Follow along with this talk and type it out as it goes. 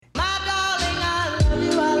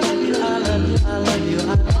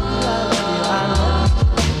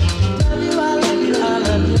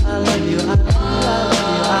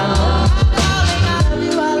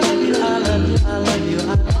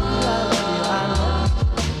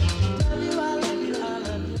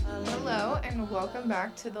welcome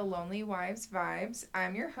back to the Lonely Wives Vibes.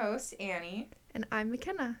 I'm your host, Annie. And I'm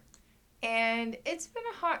McKenna. And it's been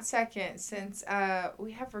a hot second since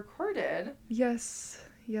we have recorded. Yes,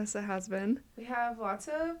 it has been. We have lots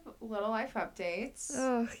of little life updates.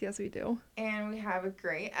 Oh, yes, we do. And we have a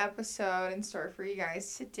great episode in store for you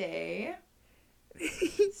guys today.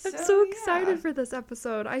 I'm so excited for this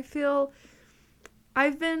episode. I feel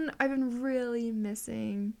I've been really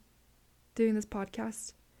missing doing this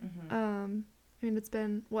podcast. Mm-hmm. I mean, it's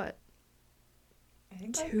been what? I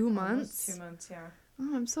think 2 months. 2 months, yeah.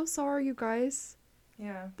 Oh, I'm so sorry, you guys.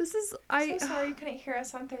 Yeah. This is So sorry you couldn't hear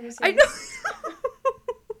us on Thursday. I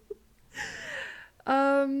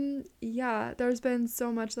know. Yeah, there's been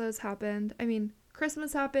so much that has happened. I mean,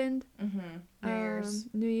 Christmas happened. Mm-hmm.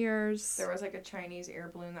 New Year's. There was like a Chinese air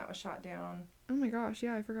balloon that was shot down. Oh my gosh,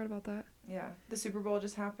 yeah, I forgot about that. Yeah. The Super Bowl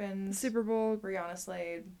just happened. The Super Bowl. Rihanna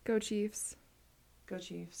slayed. Go Chiefs. Go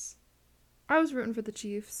Chiefs. I was rooting for the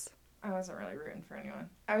Chiefs. I wasn't really rooting for anyone.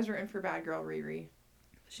 I was rooting for bad girl Riri.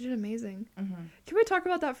 She did amazing. Mm-hmm. Can we talk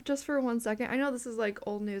about that just for 1 second? I know this is like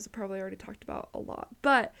old news. I probably already talked about a lot,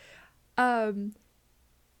 but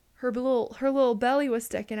her little belly was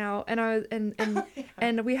sticking out, and I was yeah.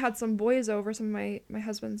 And we had some boys over, some of my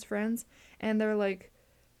husband's friends, and they're like,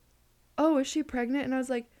 "Oh, is she pregnant?" And I was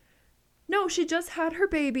like, "No, she just had her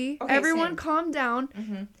baby. Okay, everyone, calm down.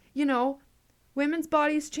 Mm-hmm. You know, women's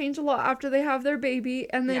bodies change a lot after they have their baby."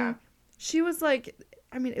 And then she was like,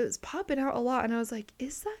 I mean, it was popping out a lot, and I was like,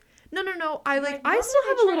 "Is that?" No. I still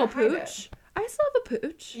have a little pooch. I still have a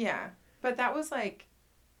pooch. Yeah, but that was like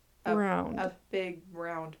a big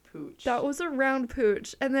round pooch. That was a round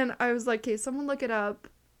pooch, and then I was like, "Okay, someone look it up."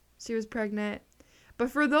 She was pregnant,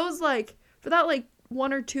 but for that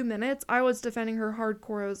 1 or 2 minutes, I was defending her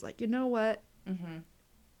hardcore. I was like, you know what? Mm-hmm.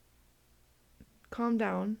 Calm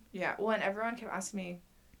down. Yeah. Well, and everyone kept asking me,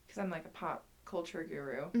 because I'm like a pop culture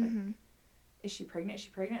guru. Mm-hmm. Like, is she pregnant? Is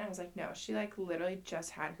she pregnant? And I was like, no. She like literally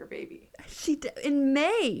just had her baby. She did in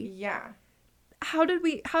May. Yeah. How did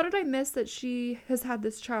I miss that she has had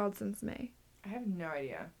this child since May? I have no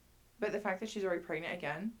idea. But the fact that she's already pregnant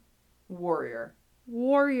again, warrior.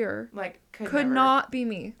 Like, could not be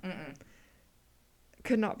me. Mm-mm.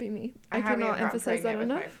 Could not be me. I could not emphasize that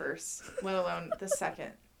enough. With my first, let alone the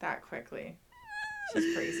second, that quickly.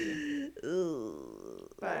 She's crazy.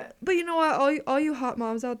 But you know what? All you hot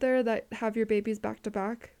moms out there that have your babies back to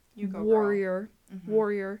back, you go warrior, mm-hmm.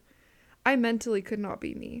 warrior. I mentally could not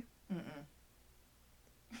be me.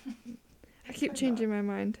 I keep changing my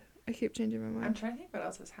mind. I'm trying to think what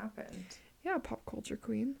else has happened. Yeah, pop culture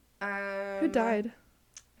queen. Who died?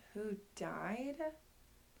 Who died?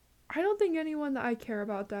 I don't think anyone that I care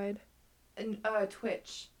about died. And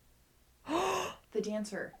Twitch. The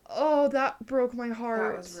dancer. Oh, that broke my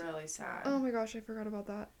heart. That was really sad. Oh my gosh, I forgot about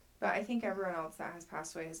that. But I think everyone else that has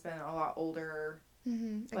passed away has been a lot older.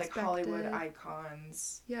 Mm-hmm. Like expected. Hollywood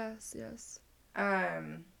icons. Yes.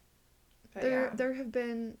 But there have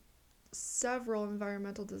been several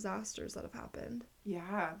environmental disasters that have happened.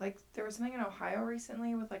 Yeah, like there was something in Ohio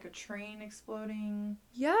recently with like a train exploding.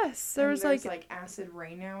 Yes, there's like acid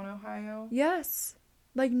rain now in Ohio. Yes,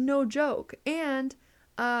 like no joke. And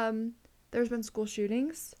there's been school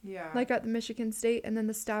shootings. Yeah. Like at the Michigan State, and then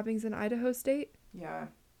the stabbings in Idaho State. Yeah.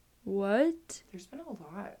 What? There's been a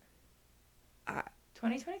lot.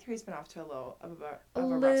 2023 has been off to a rough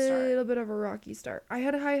start. Little bit of a rocky start. I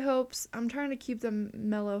had high hopes. I'm trying to keep them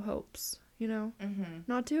mellow hopes, you know? Mm-hmm.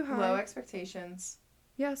 Not too high. Low expectations.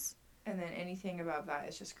 Yes. And then anything above that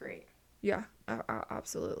is just great. Yeah,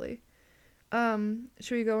 absolutely.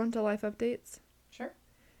 Should we go into life updates? Sure.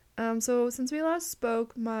 So since we last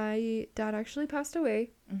spoke, my dad actually passed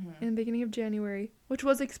away in the beginning of January, which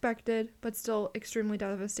was expected, but still extremely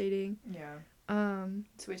devastating. Yeah.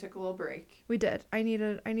 So we took a little break. We did. I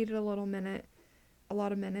needed a lot of minute,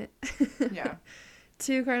 yeah,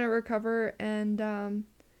 to kind of recover, and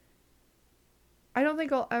I don't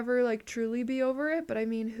think I'll ever like truly be over it, but I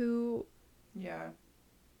mean,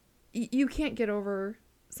 you can't get over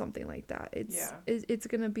something like that. It's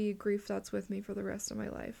gonna be grief that's with me for the rest of my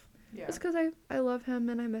life. Yeah, just because I love him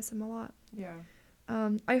and I miss him a lot. Yeah.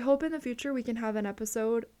 I hope in the future we can have an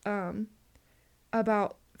episode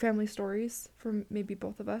about family stories from maybe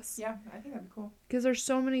both of us. Yeah, I think that'd be cool. Because there's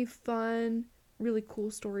so many fun, really cool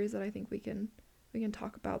stories that I think we can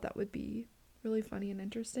talk about that would be really funny and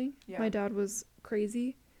interesting. Yeah. My dad was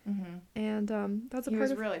crazy. Mm-hmm. And that's a part of...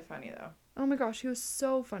 He was really funny, though. Oh my gosh, he was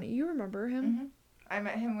so funny. You remember him? Mm-hmm. I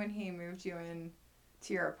met him when he moved you in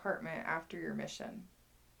to your apartment after your mission.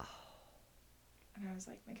 Oh. And I was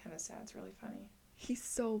like, McKenna's dad's really funny. He's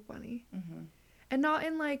so funny. Mm-hmm. And not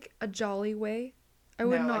in, like, a jolly way. I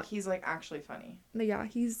would no, not. like he's like actually funny. Yeah,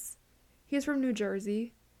 he's from New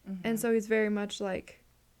Jersey, Mm-hmm. and so he's very much like,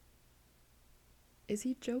 is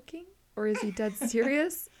he joking or is he dead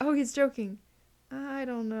serious? Oh, he's joking. I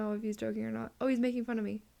don't know if he's joking or not. Oh, he's making fun of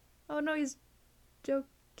me. Oh no, he's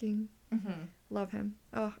joking. Mm-hmm. Love him.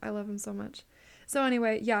 Oh, I love him so much. So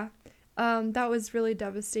anyway, yeah, that was really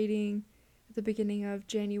devastating at the beginning of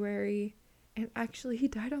January, and actually he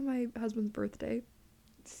died on my husband's birthday.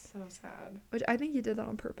 So sad. Which I think he did that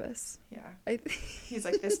on purpose. Yeah. He's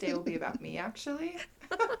like, this day will be about me, actually.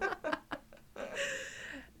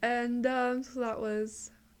 And so that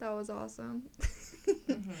was awesome.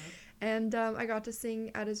 Mm-hmm. And I got to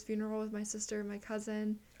sing at his funeral with my sister and my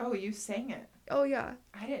cousin. Oh, you sang it? Oh, yeah.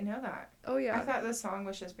 I didn't know that. Oh, yeah. I thought the song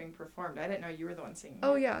was just being performed. I didn't know you were the one singing it.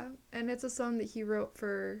 Oh, yeah. And it's a song that he wrote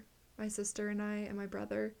for my sister and I and my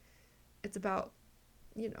brother. It's about,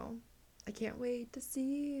 I can't wait to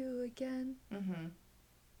see you again. Mm-hmm.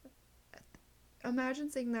 Imagine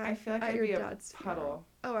saying that I feel like at I'd your be dad's a puddle. funeral.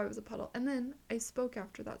 Oh, I was a puddle. And then I spoke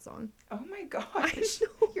after that song. Oh my gosh.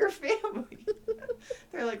 Your family.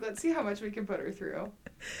 They're like, let's see how much we can put her through.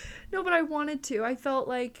 No, but I wanted to. I felt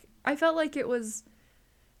like it was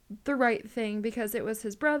the right thing because it was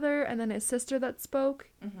his brother and then his sister that spoke.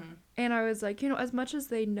 Mm-hmm. And I was like, as much as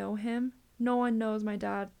they know him, no one knows my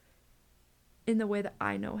dad in the way that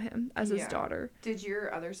I know him as his daughter. Did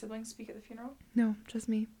your other siblings speak at the funeral? No, just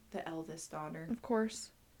me. The eldest daughter. Of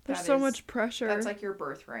course. There's so much pressure. That's like your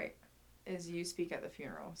birthright, is you speak at the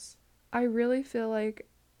funerals. I really feel like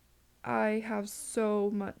I have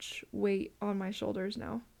so much weight on my shoulders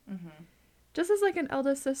now. Mm-hmm. Just as like an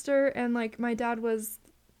eldest sister, and like my dad was,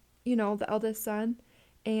 the eldest son,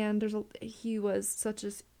 and he was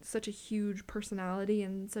such a huge personality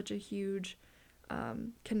and such a huge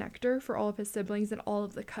connector for all of his siblings and all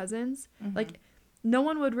of the cousins. Mm-hmm. Like no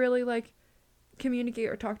one would really like communicate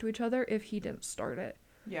or talk to each other if he didn't start it.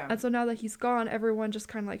 Yeah. And so now that he's gone, everyone just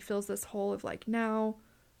kind of like fills this hole of like now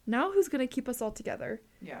who's gonna keep us all together?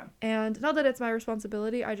 Yeah. And now that it's my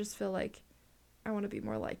responsibility, I just feel like I want to be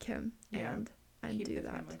more like him and keep do the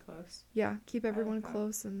that. Family close. Yeah, keep everyone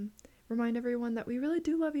close and remind everyone that we really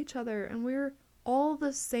do love each other and we're all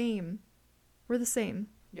the same. We're the same.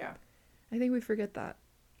 Yeah. I think we forget that.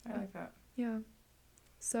 I like that. Yeah.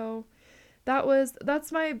 So that's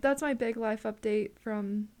my big life update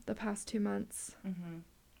from the past 2 months. Mm-hmm.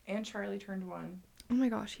 And Charlie turned 1. Oh my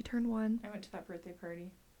gosh, he turned 1. I went to that birthday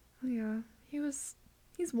party. Oh yeah, he's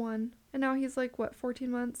 1, and now he's like 14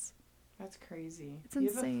 months. That's crazy. It's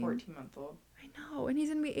insane. You have a 14-month-old. I know, and he's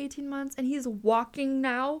gonna be 18 months, and he's walking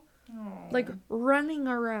now, like running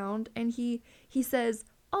around, and he says,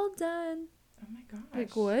 "All done." Oh my gosh.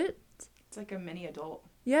 Like what? It's like a mini adult.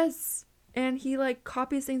 Yes, and he like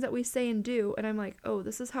copies things that we say and do, and I'm like, oh,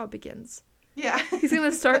 this is how it begins. Yeah. He's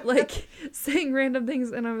gonna start like saying random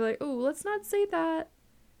things, and I'm like, oh, let's not say that.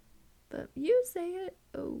 But you say it.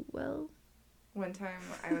 Oh, well. One time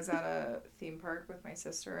I was at a theme park with my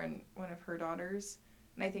sister and one of her daughters.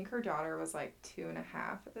 And I think her daughter was like 2.5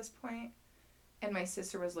 at this point. And my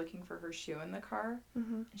sister was looking for her shoe in the car.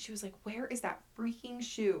 Mm-hmm. And she was like, where is that freaking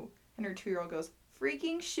shoe? And her 2-year-old goes,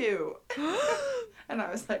 freaking shoe. And I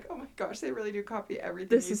was like, oh my gosh, they really do copy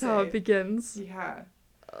everything This is how it begins. Yeah.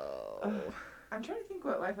 Oh. I'm trying to think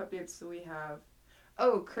what life updates do we have.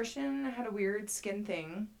 Oh, Christian had a weird skin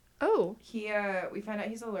thing. Oh. We found out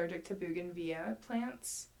he's allergic to bougainvillea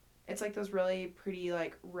plants. It's like those really pretty,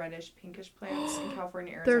 like, reddish, pinkish plants in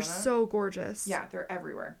California, Arizona. They're so gorgeous. Yeah, they're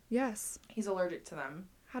everywhere. Yes. He's allergic to them.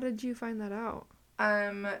 How did you find that out?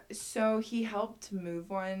 So he helped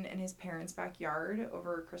move one in his parents' backyard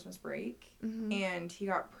over Christmas break. Mm-hmm. And he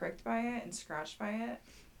got pricked by it and scratched by it.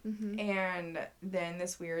 Mm-hmm. And then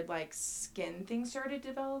this weird, like, skin thing started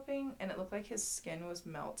developing, and it looked like his skin was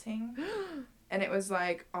melting. And it was,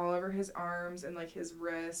 like, all over his arms and, like, his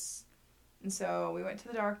wrists. And so we went to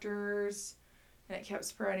the doctors, and it kept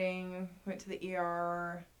spreading. We went to the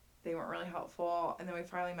ER. They weren't really helpful. And then we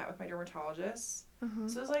finally met with my dermatologist. Uh-huh.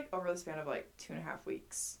 So it was, like, over the span of, like, 2.5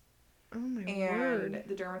 weeks. Oh, my word. word.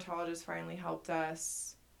 The dermatologist finally helped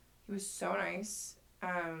us. He was so nice.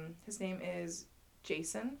 His name is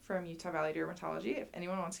Jason from Utah Valley Dermatology, if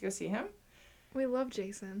anyone wants to go see him. We love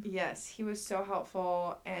Jason. Yes, he was so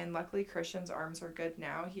helpful, and luckily Christian's arms are good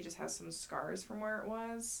now. He just has some scars from where it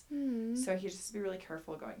was. Mm. So he just has to be really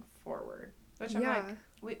careful going forward. Which I'm like,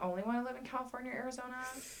 we only want to live in California, Arizona.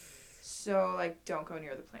 So, like, don't go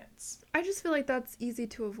near the plants. I just feel like that's easy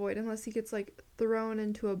to avoid unless he gets, like, thrown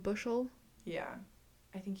into a bushel. Yeah.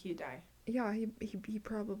 I think he'd die. Yeah, he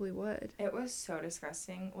probably would. It was so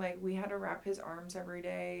disgusting. Like, we had to wrap his arms every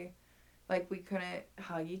day. Like, we couldn't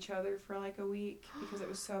hug each other for, like, a week because it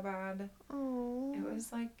was so bad. Oh. It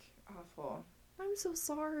was, like, awful. I'm so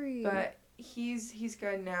sorry. But he's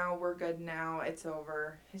good now. We're good now. It's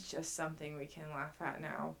over. It's just something we can laugh at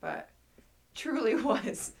now. But truly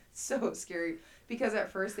was so scary. Because at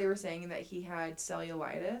first they were saying that he had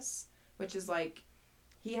cellulitis, which is, like,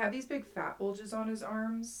 he had these big fat bulges on his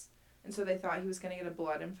arms. And so they thought he was going to get a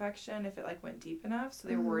blood infection if it, like, went deep enough. So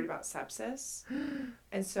they were worried about sepsis.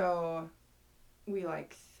 And so we,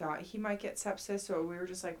 like, thought he might get sepsis. So we were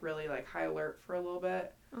just, like, really, like, high alert for a little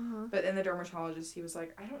bit. But then the dermatologist, he was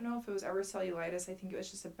like, I don't know if it was ever cellulitis. I think it was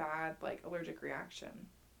just a bad, like, allergic reaction.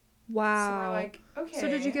 Wow. So we're like, okay. So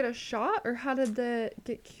did you get a shot, or how did it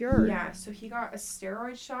get cured? Yeah, so he got a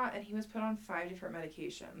steroid shot, and he was put on 5 different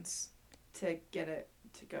medications to get it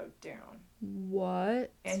to go down.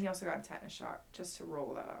 What? And he also got a tetanus shot, just to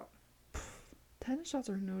roll that out. Tetanus shots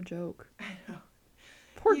are no joke. I know.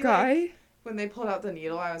 Poor guy. Like, when they pulled out the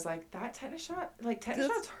needle, I was like, that tetanus shot? Like, tetanus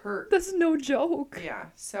shots hurt. That's no joke. Yeah,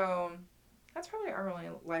 so that's probably our only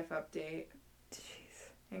life update. Jeez.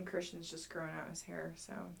 And Christian's just growing out his hair,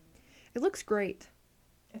 so. It looks great.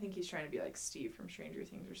 I think he's trying to be like Steve from Stranger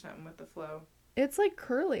Things or something with the flow. It's like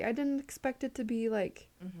curly. I didn't expect it to be like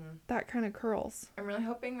that kind of curls. I'm really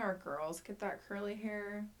hoping our girls get that curly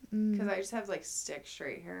hair. Because I just have like stick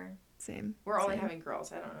straight hair. Same. We're only having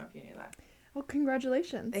girls. I don't know if you knew that. Well,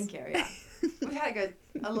 congratulations. Thank you, yeah. We had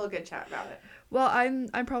a little good chat about it. Well,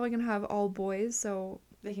 I'm probably going to have all boys, so.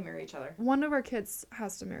 They can marry each other. One of our kids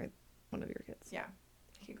has to marry one of your kids. Yeah.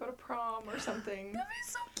 They could go to prom or something. That'd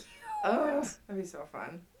be so cute. Oh, that'd be so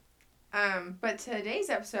fun. But today's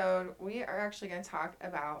episode, we are actually going to talk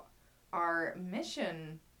about our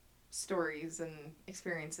mission stories and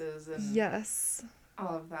experiences and yes,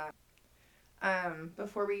 all of that.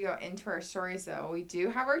 Before we go into our stories, though, we do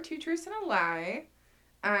have our 2 truths and a lie.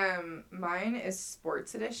 Mine is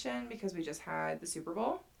sports edition because we just had the Super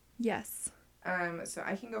Bowl. Yes. So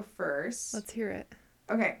I can go first. Let's hear it.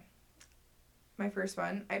 Okay. My first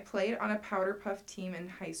one, I played on a powder puff team in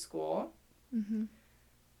high school.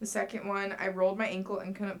 The second one, I rolled my ankle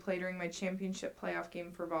and couldn't play during my championship playoff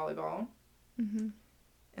game for volleyball. And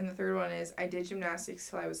the third one is, I did gymnastics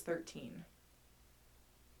till I was 13.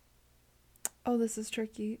 Oh, this is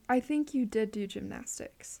tricky. I think you did do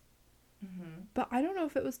gymnastics. But I don't know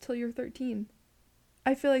if it was till you're 13.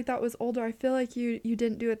 I feel like that was older. I feel like you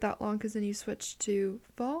didn't do it that long because then you switched to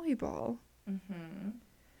volleyball.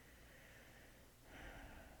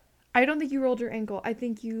 I don't think you rolled your ankle. I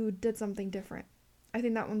think you did something different. I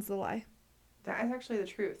think that one's the lie. That is actually the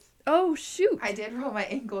truth. Oh, shoot. I did roll my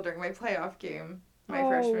ankle during my playoff game my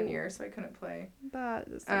freshman year, so I couldn't play. That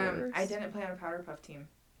is the worst. I didn't play on a powder puff team.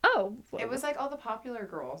 Oh. It was like all the popular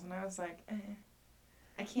girls, and I was like,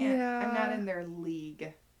 I can't. Yeah. I'm not in their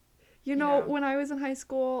league. You know, when I was in high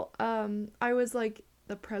school, I was like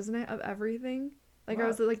the president of everything. Like, I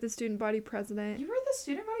was like the student body president. You were the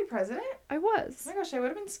student body president? I was. Oh my gosh, I would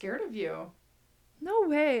have been scared of you. No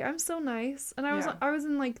way. I'm so nice. And I was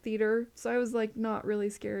in like theater, so I was like not really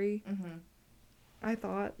scary. I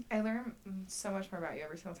thought. I learn so much more about you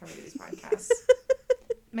every single time we do these podcasts.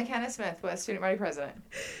 McKenna Smith was student body president.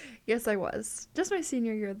 Yes, I was. Just my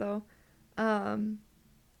senior year, though.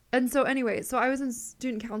 And so anyway, so I was in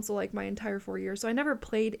student council like my entire 4 years. So I never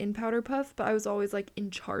played in Powder Puff, but I was always like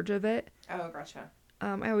in charge of it. Oh, gotcha.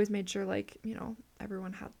 I always made sure like, you know,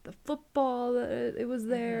 everyone had the football, that it was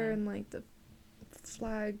there, and like the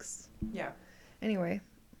flags. Yeah. Anyway,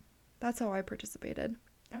 that's how I participated.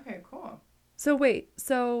 Okay, cool. So wait,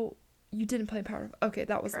 so you didn't play Powder Puff. Okay,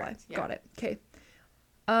 that was Correct. a lie. Yeah. Got it. Okay.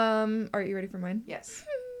 Are you ready for mine? Yes.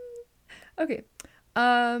 Okay.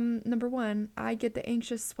 Number 1, I get the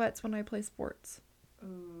anxious sweats when I play sports.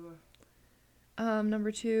 Ooh.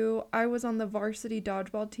 Number 2, I was on the varsity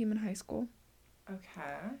dodgeball team in high school.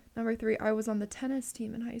 Okay. Number 3, I was on the tennis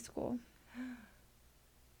team in high school.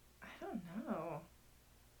 I don't know.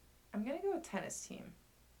 I'm gonna go with tennis team.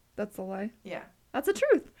 That's a lie? Yeah. That's the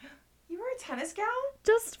truth. You were a tennis gal?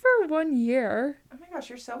 Just for 1 year. Oh my gosh,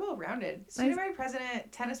 you're so well-rounded. Student body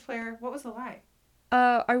president, tennis player. What was the lie?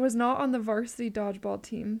 I was not on the varsity dodgeball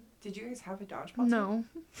team. Did you guys have a dodgeball team? No.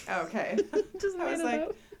 Oh, okay. Just I was like,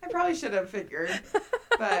 I probably should have figured.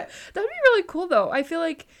 But that'd be really cool, though. I feel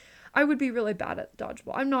like I would be really bad at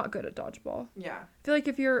dodgeball. I'm not good at dodgeball. Yeah. I feel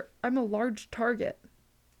like I'm a large target.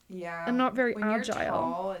 Yeah. And not very when agile. When you're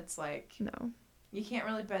tall, it's like... No. You can't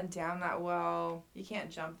really bend down that well. You can't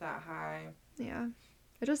jump that high. Yeah.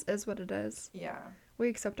 It just is what it is. Yeah. We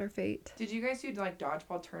accept our fate. Did you guys do, like,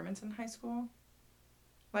 dodgeball tournaments in high school?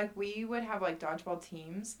 Like, we would have, like, dodgeball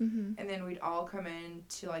teams, and then we'd all come in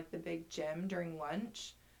to, like, the big gym during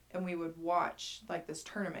lunch, and we would watch, like, this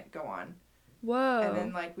tournament go on. Whoa. And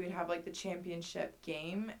then, like, we'd have, like, the championship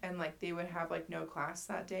game, and, like, they would have, like, no class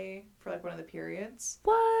that day for, like, one of the periods.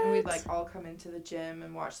 What? And we'd, like, all come into the gym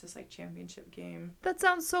and watch this, like, championship game. That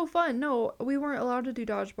sounds so fun. No, we weren't allowed to do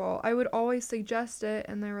dodgeball. I would always suggest it,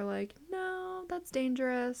 and they were like, no, that's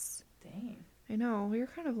dangerous. Dang. I know. You're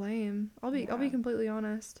kind of lame. I'll be completely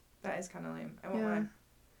honest. That is kind of lame. I won't lie.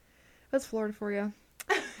 That's Florida for you.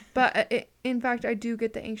 But, in fact, I do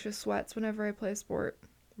get the anxious sweats whenever I play a sport.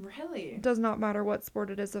 Really? It does not matter what sport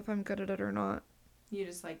it is if I'm good at it or not. You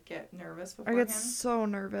just, like, get nervous beforehand? I get so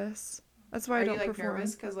nervous. That's why I don't perform. Are you, like,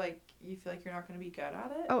 nervous because, like, you feel like you're not going to be good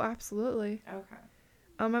at it? Oh, absolutely. Okay.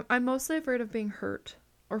 I'm mostly afraid of being hurt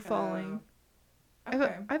or falling.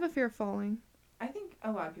 Okay. I have a fear of falling. I think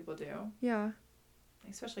a lot of people do. Yeah.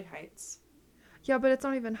 Especially heights. Yeah, but it's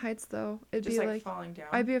not even heights, though. It'd just be like falling down.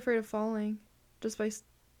 I'd be afraid of falling just by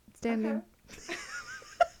standing. Okay.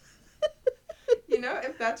 You know,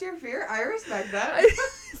 if that's your fear, I respect that.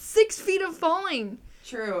 6 feet of falling.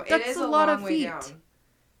 True. That's it is a lot of feet. Down.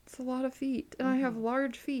 It's a lot of feet. And I have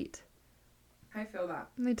large feet. I feel that.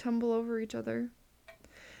 And they tumble over each other.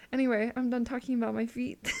 Anyway, I'm done talking about my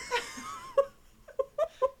feet.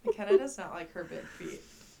 McKenna does not like her big feet.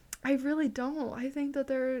 I really don't. I think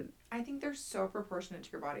they're so proportionate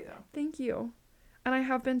to your body, though. Thank you. And I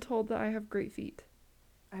have been told that I have great feet.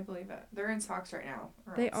 I believe it. They're in socks right now.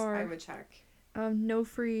 They are. I would check. No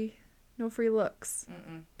free looks.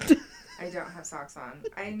 I don't have socks on.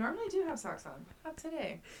 I normally do have socks on, but not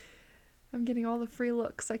today. I'm getting all the free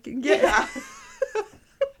looks I can get. Yeah.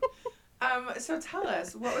 So tell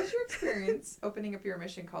us, what was your experience opening up your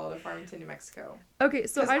mission call to Farmington, New Mexico? Okay,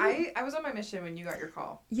 so I was on my mission when you got your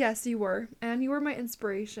call. Yes, you were. And you were my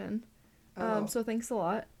inspiration. So thanks a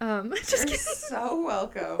lot. Just You're kidding. so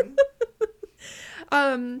welcome.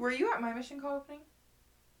 Were you at my mission call opening?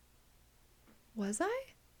 Was I?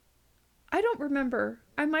 I don't remember.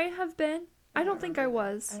 I might have been. I don't think I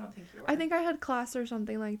was. I don't think you were. I think I had class or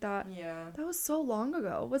something like that. Yeah. That was so long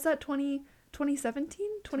ago. Was that 2017?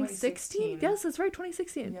 2016? Yes, that's right,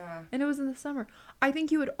 2016. Yeah. And it was in the summer. I think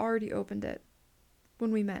you had already opened it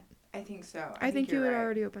when we met. I think so. I think you had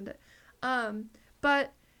already opened it.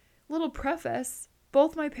 But little preface,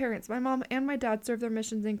 both my parents, my mom and my dad served their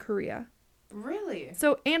missions in Korea. Really?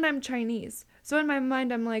 So, and I'm Chinese. So in my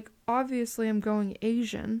mind, I'm like, obviously I'm going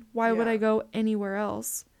Asian. Why would I go anywhere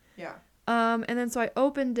else? Yeah. And then so I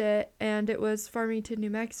opened it and it was Farmington, New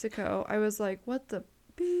Mexico. I was like, what the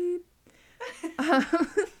beep?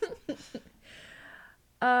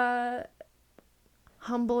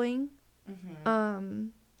 Humbling. Mm-hmm.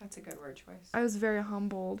 That's a good word choice. I was very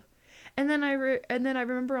humbled. And then I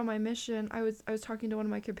remember on my mission, I was talking to one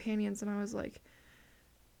of my companions and I was like,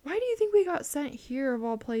 why do you think we got sent here of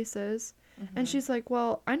all places? Mm-hmm. And she's like,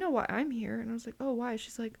 well, I know why I'm here. And I was like, oh, why?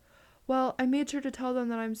 She's like, well, I made sure to tell them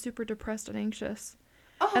that I'm super depressed and anxious.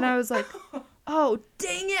 Oh. And I was like, oh,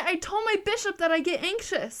 dang it. I told my bishop that I get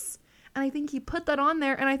anxious. And I think he put that on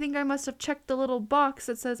there. And I think I must have checked the little box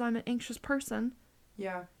that says I'm an anxious person.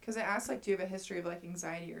 Yeah. Because it asked, like, do you have a history of, like,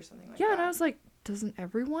 anxiety or something like that? Yeah. And I was like, doesn't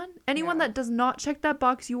everyone? Anyone that does not check that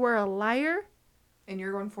box, you are a liar. And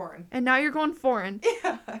you're going foreign. And now you're going foreign.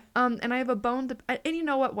 Yeah. And I have a bone to... And you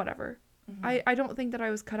know what? Whatever. Mm-hmm. I don't think that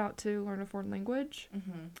I was cut out to learn a foreign language.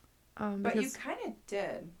 Mm-hmm. But you kind of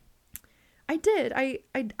did. I did.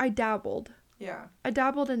 I dabbled. Yeah. I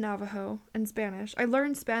dabbled in Navajo and Spanish. I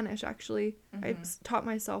learned Spanish, actually. Mm-hmm. I taught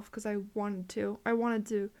myself because I wanted to. I wanted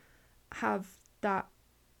to have that.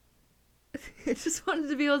 I just wanted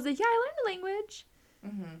to be able to say, yeah, I learned a language.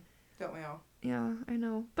 Mm-hmm. Don't we all? Yeah, I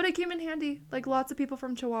know. But it came in handy. Like, lots of people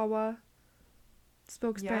from Chihuahua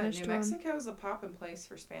spoke Spanish to them. New Mexico is a poppin' place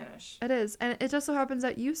for Spanish. It is. And it just so happens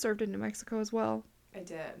that you served in New Mexico as well. I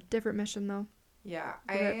did. Different mission, though. Yeah.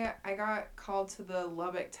 I got called to the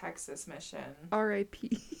Lubbock, Texas mission.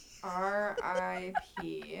 R.I.P.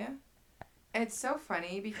 R.I.P. It's so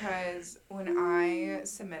funny because when I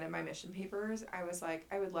submitted my mission papers, I was like,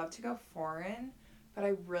 I would love to go foreign, but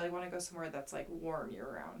I really want to go somewhere that's, like, warm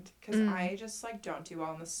year-round. Because I just, like, don't do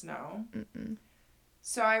well in the snow. Mm-mm.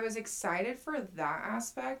 So I was excited for that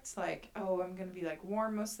aspect. Like, oh, I'm going to be, like,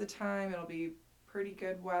 warm most of the time. It'll be pretty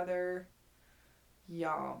good weather.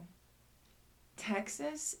 Y'all.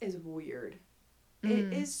 Texas is weird.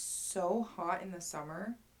 It is so hot in the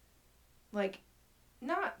summer. Like,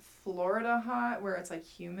 not Florida hot where it's, like,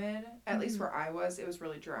 humid. At least where I was, it was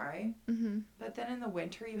really dry. Mm-hmm. But then in the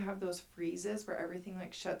winter, you have those freezes where everything,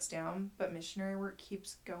 like, shuts down, but missionary work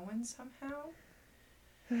keeps going somehow.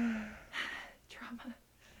 Drama.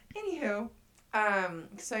 Anywho,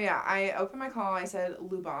 so yeah, I opened my call. I said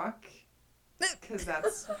Lubbock, because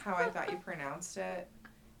that's how I thought you pronounced it.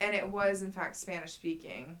 And it was, in fact, Spanish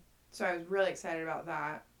speaking. So I was really excited about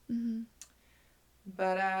that. Mm-hmm.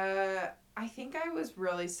 But I think I was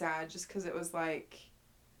really sad just because it was like,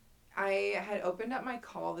 I had opened up my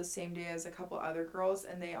call the same day as a couple other girls,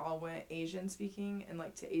 and they all went Asian speaking and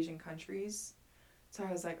like to Asian countries. So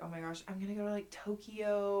I was like, oh my gosh, I'm gonna go to like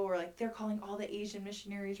Tokyo, or like they're calling all the Asian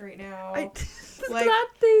missionaries right now. Like that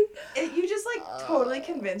thing. you just like totally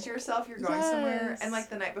convince yourself you're going somewhere. And like Yes.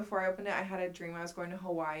 the night before I opened it, I had a dream I was going to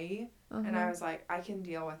Hawaii, and I was like, I can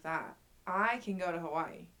deal with that. I can go to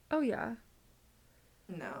Hawaii. Oh yeah.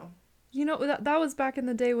 No. You know, that was back in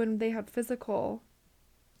the day when they had physical.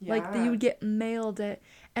 Yeah. Like, you would get mailed it.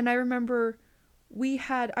 And I remember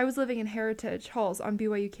I was living in Heritage Halls on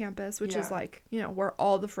BYU campus, which is like, you know, where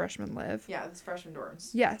all the freshmen live. Yeah, it's freshman dorms.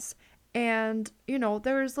 Yes. And, you know,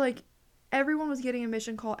 there was like, everyone was getting a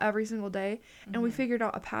mission call every single day. And we figured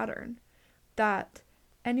out a pattern that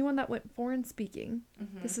anyone that went foreign speaking,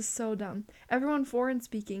 this is so dumb, everyone foreign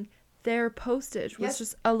speaking, their postage was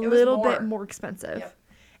just a little bit more expensive. Yep.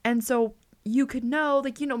 And so you could know,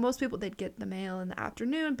 like, you know, most people, they'd get the mail in the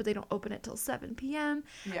afternoon, but they don't open it till 7 p.m.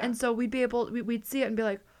 Yeah. And so we'd see it and be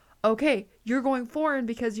like, okay, you're going foreign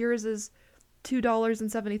because yours is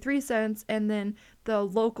 $2.73, and then the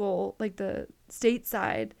local, like the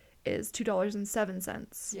stateside, is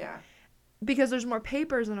 $2.07. Yeah. Because there's more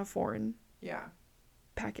papers in a foreign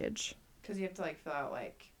package. Because you have to like fill out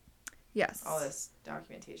like all Yes. this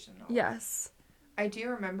documentation. And all Yes. that. I do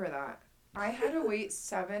remember that. I had to wait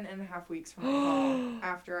 7.5 weeks for my call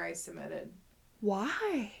after I submitted.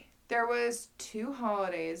 Why? There was 2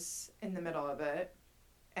 holidays in the middle of it,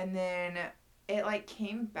 and then it like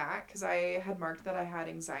came back because I had marked that I had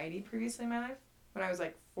anxiety previously in my life when I was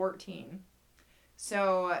like 14.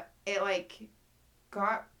 So it like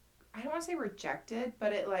got, I don't want to say rejected,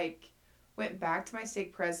 but it like went back to my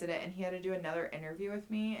stake president, and he had to do another interview with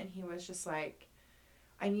me, and he was just like,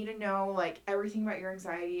 I need to know like everything about your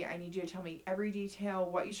anxiety. I need you to tell me every detail,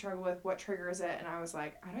 what you struggle with, what triggers it. And I was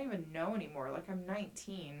like, I don't even know anymore. Like, I'm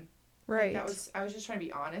 19. Right. Like, I was just trying to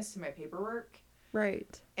be honest in my paperwork.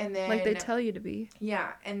 Right. And then like they tell you to be.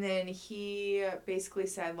 Yeah, and then he basically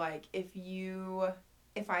said like,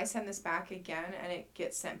 if I send this back again and it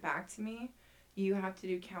gets sent back to me, you have to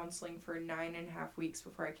do counseling for 9.5 weeks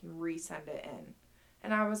before I can resend it in.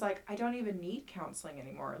 And I was like, I don't even need counseling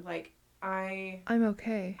anymore. Like, I'm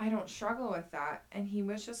okay. I don't struggle with that. And he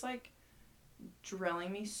was just like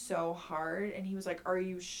drilling me so hard, and he was like, are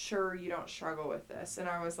you sure you don't struggle with this? And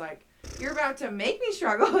I was like, you're about to make me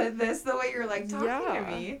struggle with this the way you're like talking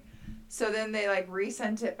to me. So then they like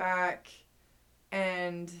resent it back,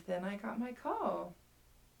 and then I got my call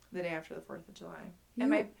the day after the 4th of July.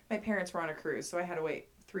 And my parents were on a cruise, so I had to wait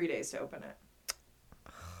 3 days to open it.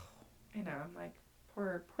 I know, I'm like,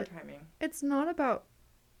 poor timing. It's not about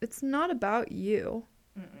you.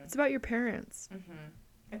 Mm-mm. It's about your parents.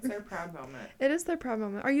 Mm-hmm. It's their proud moment. It is their proud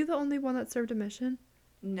moment. Are you the only one that served a mission?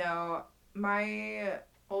 No, my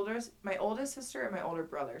oldest sister and my older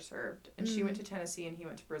brother served, and she went to Tennessee and he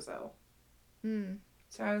went to Brazil.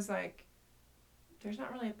 So I was like, there's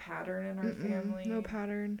not really a pattern in our family. No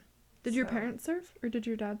pattern. Did your parents serve, or did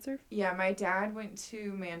your dad serve? Yeah, my dad went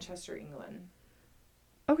to Manchester, England.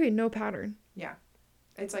 Okay, no pattern. Yeah,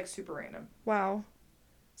 it's like super random. Wow.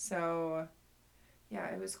 So, yeah,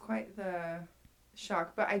 it was quite the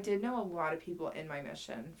shock. But I did know a lot of people in my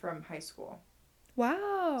mission from high school.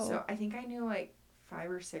 Wow. So I think I knew like 5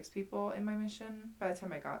 or 6 people in my mission by the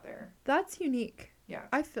time I got there. That's unique. Yeah.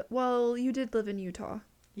 Well, you did live in Utah.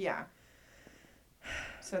 Yeah.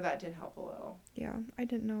 So that did help a little. Yeah, I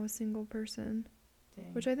didn't know a single person.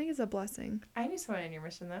 Dang. Which I think is a blessing. I knew someone in your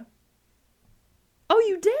mission, though. Oh,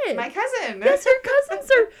 you did? My cousin. Yes, your cousin,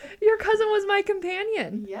 sir. Your cousin was my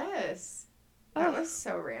companion. Yes. That was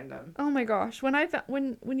so random. Oh my gosh.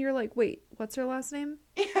 When when you're like, wait, what's her last name?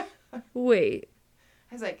 Yeah. Wait.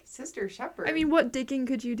 I was like, Sister Shepherd. I mean, what digging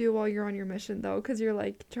could you do while you're on your mission, though? Because you're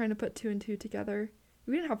like trying to put 2 and 2 together.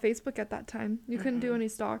 We didn't have Facebook at that time. You couldn't do any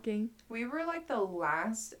stalking. We were like the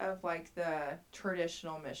last of like the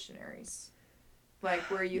traditional missionaries. Like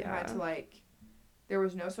where you had to like, there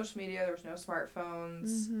was no social media, there was no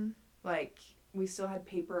smartphones. Like we still had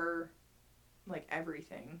paper, like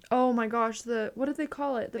everything. Oh my gosh, what did they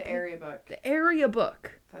call it? The area book. The area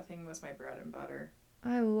book. That thing was my bread and butter.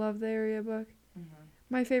 I love the area book.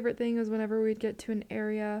 My favorite thing was whenever we'd get to an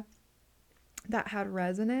area that had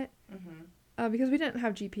res in it. Because we didn't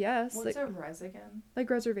have GPS. What's a res again?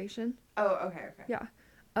 Like reservation. Oh, okay. Yeah.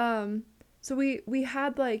 So we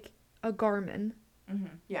had like a Garmin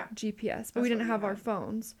yeah. GPS, but we didn't have our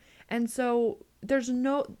phones. And so there's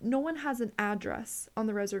no one has an address on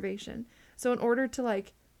the reservation. So in order to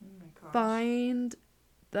like Oh my gosh. find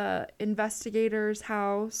the investigator's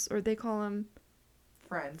house, or they call them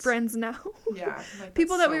friends now. Yeah. Like,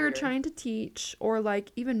 People that's that so we were weird. trying to teach, or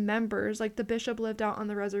like even members, like the bishop lived out on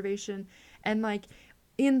the reservation, and like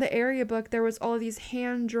in the area book there was all of these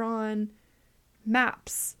hand-drawn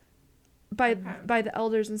maps by Okay. by the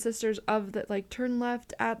elders and sisters of the, like, turn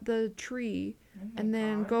left at the tree Oh my and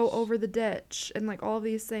then go gosh. over the ditch, and like all of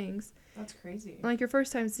these things. That's crazy. And, like, your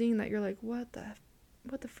first time seeing that, you're like, what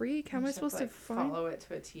the freak? How You am I just have supposed to like, find? follow it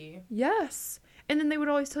to a T? Yes. And then they would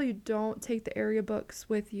always tell you, don't take the area books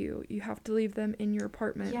with you. You have to leave them in your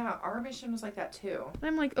apartment. Yeah, our mission was like that too. And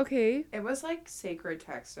I'm like, okay. It was like sacred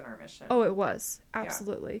text in our mission. Oh, it was.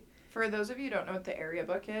 Absolutely. For those of you who don't know what the area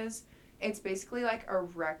book is, it's basically like a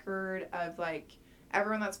record of like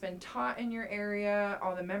everyone that's been taught in your area,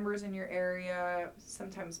 all the members in your area,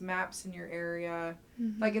 sometimes maps in your area.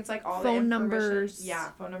 Mm-hmm. Like, it's like all phone the information. numbers.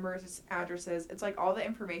 Yeah, phone numbers, addresses. It's like all the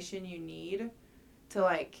information you need to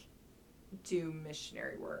like do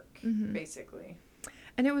missionary work, Mm-hmm. basically.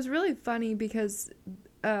 And it was really funny because,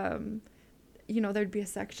 there'd be a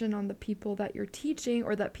section on the people that you're teaching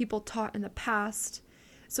or that people taught in the past.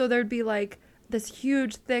 So there'd be like this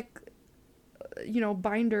huge, thick,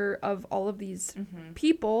 binder of all of these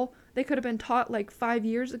people. They could have been taught like 5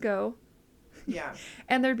 years ago. Yeah.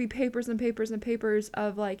 And there'd be papers and papers and papers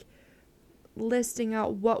of like listing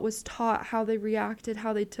out what was taught, how they reacted,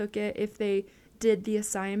 how they took it, if they did the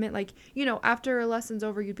assignment. Like, after a lesson's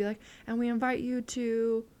over, you'd be like, and we invite you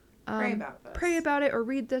to pray about it, or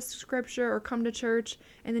read this scripture, or come to church.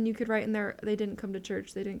 And then you could write in there, they didn't come to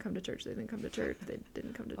church, they didn't come to church, they didn't come to church, they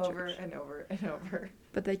didn't come to church. Over and over and over.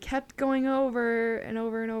 But they kept going over and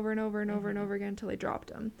over and over and over and over and over again until they dropped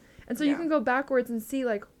them. And so you can go backwards and see,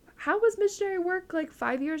 like, how was missionary work like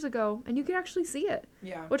 5 years ago? And you can actually see it.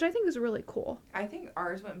 Yeah. Which I think is really cool. I think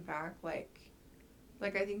ours went back like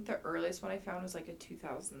I think the earliest one I found was like a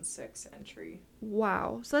 2006 entry.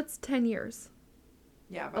 Wow. So that's 10 years.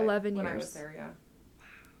 Yeah, but 11 when years. I was there, yeah. Wow.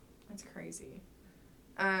 That's crazy.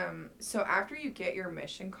 So after you get your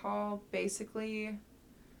mission call, basically,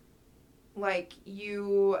 like,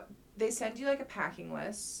 they send you like a packing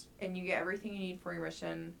list, and you get everything you need for your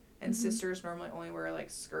mission. And sisters normally only wear like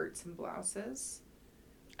skirts and blouses.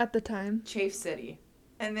 At the time. Chafe City.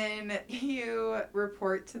 And then you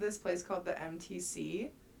report to this place called the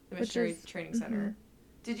MTC, the Missionary Training Center.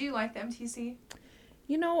 Did you like the MTC?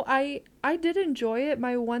 I did enjoy it.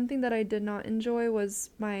 My one thing that I did not enjoy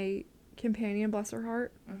was my companion, bless her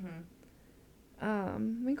heart.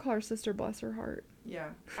 We call her sister, bless her heart. Yeah,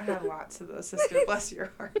 I had lots of those, sister, bless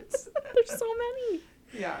your hearts. There's so many.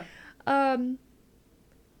 Yeah.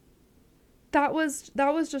 That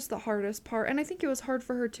was just the hardest part, and I think it was hard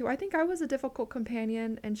for her too. I think I was a difficult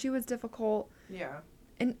companion, and she was difficult. Yeah.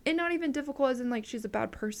 And not even difficult as in like she's a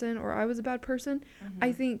bad person or I was a bad person.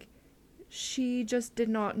 I think she just did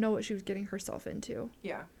not know what she was getting herself into.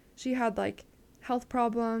 Yeah. She had like health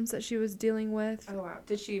problems that she was dealing with. Oh wow.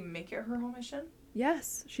 Did she make it her whole mission?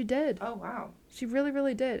 Yes, she did. Oh wow. She really,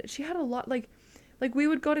 really did. She had a lot, like we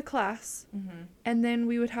would go to class, and then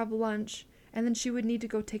we would have lunch, and then she would need to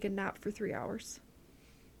go take a nap for 3 hours.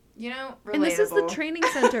 Relatable. And this is the training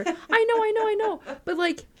center. I know. But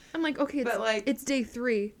like, I'm like, okay, it's day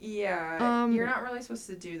 3. Yeah. You're not really supposed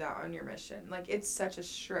to do that on your mission. Like, it's such a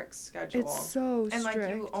strict schedule. It's so strict. And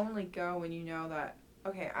like, you only go when you know that,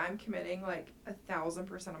 okay, I'm committing like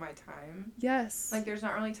 1,000% of my time. Yes. Like, there's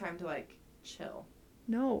not really time to like chill.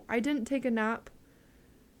 No, I didn't take a nap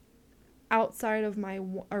outside of my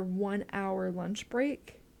 1 hour lunch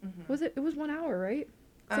break. Was it? It was 1 hour, right?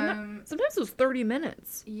 Sometimes it was 30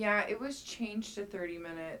 minutes. Yeah, it was changed to 30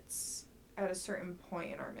 minutes at a certain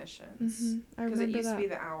point in our missions. I remember because it used that. to be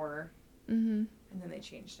the hour. And then they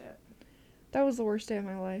changed it. That was the worst day of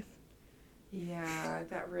my life. Yeah,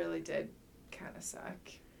 that really did kind of suck.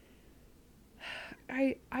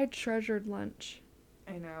 I treasured lunch.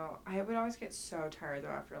 I know. I would always get so tired though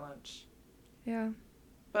after lunch. Yeah.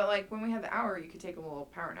 But like when we had the hour, you could take a little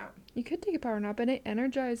power nap. You could take a power nap, and it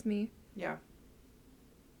energized me. Yeah.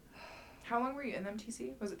 How long were you in the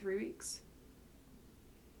MTC? Was it 3 weeks?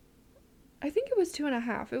 I think it was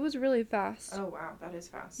 2.5. It was really fast. Oh wow, that is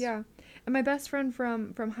fast. Yeah. And my best friend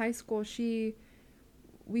from high school,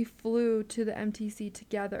 we flew to the MTC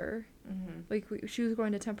together. Like she was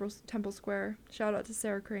going to Temple Square. Shout out to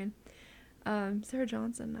Sarah Crane. Sarah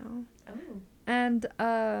Johnson now. Oh. And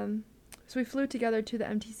so we flew together to the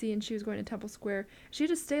MTC, and she was going to Temple Square. She had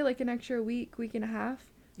to stay like an extra week and a half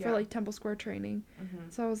for like Temple Square training.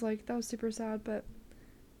 So I was like, that was super sad, but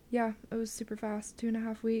yeah, it was super fast.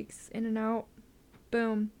 2.5 weeks in and out.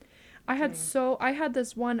 Boom. I had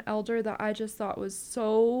this one elder that I just thought was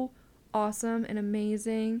so awesome and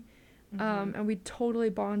amazing. And we totally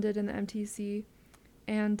bonded in the MTC,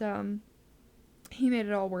 and he made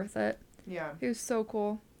it all worth it. Yeah. He was so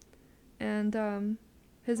cool. And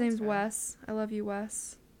his name's Wes. I love you,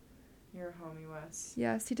 Wes. You're a homie, Wes.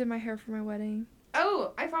 Yes, he did my hair for my wedding.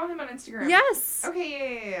 Oh, I follow him on Instagram. Yes!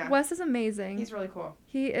 Okay, yeah. Wes is amazing. He's really cool.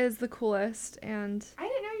 He is the coolest, and... I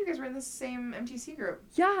didn't know you guys were in the same MTC group.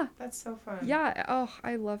 Yeah. That's so fun. Yeah. Oh,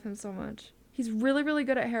 I love him so much. He's really, really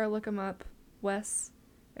good at hair. Look him up. Wes.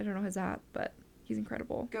 I don't know his at, but he's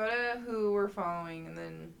incredible. Go to who we're following and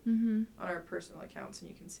then on our personal accounts and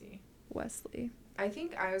you can see. Wesley. I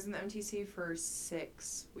think I was in the MTC for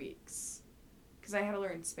 6 weeks because I had to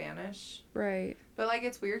learn Spanish. Right. But, like,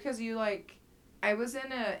 it's weird because you, like, I was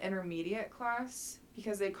in an intermediate class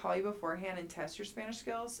because they call you beforehand and test your Spanish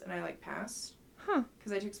skills, and I, like, passed. Huh.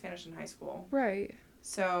 Because I took Spanish in high school. Right.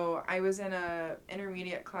 So I was in a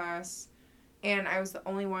intermediate class, and I was the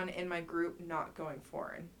only one in my group not going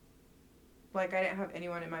foreign. Like, I didn't have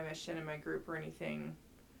anyone in my mission in my group or anything.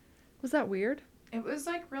 Was that weird? It was,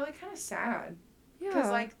 like, really kind of sad. Yeah.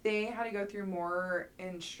 Because, like, they had to go through more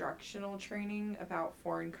instructional training about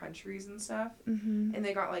foreign countries and stuff. Mm-hmm. And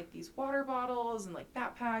they got, like, these water bottles and, like,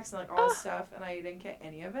 backpacks and, like, all this stuff. And I didn't get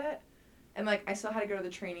any of it. And, like, I still had to go to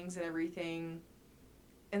the trainings and everything.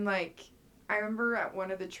 And, like, I remember at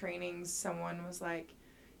one of the trainings, someone was like,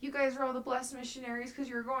 you guys are all the blessed missionaries because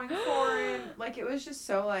you're going foreign. Like, it was just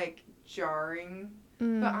so, like, jarring.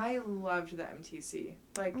 But I loved the MTC.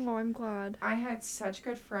 Like, oh, I'm glad. I had such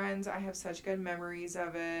good friends. I have such good memories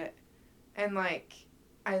of it. And, like,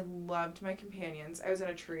 I loved my companions. I was in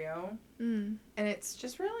a trio. And it's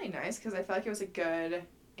just really nice because I felt like it was a good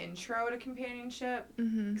intro to companionship.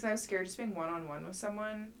 Because I was scared just being one-on-one with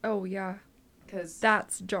someone. Oh, yeah. Because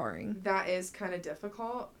that's jarring. That is kind of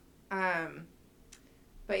difficult.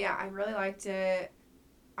 But, yeah, I really liked it.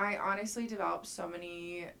 I honestly developed so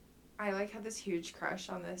many... I, like, had this huge crush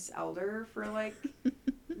on this elder for, like,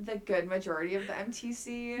 the good majority of the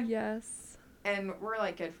MTC. Yes. And we're,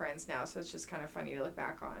 like, good friends now, so it's just kind of funny to look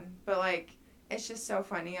back on. But, like, it's just so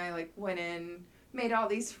funny. I, like, went in, made all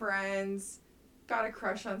these friends, got a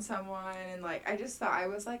crush on someone, and, like, I just thought I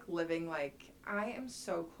was, like, living, like, I am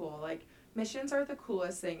so cool. Like, missions are the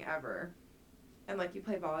coolest thing ever. And, like, you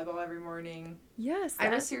play volleyball every morning. Yes. I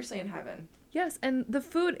was seriously in heaven. Yes, and the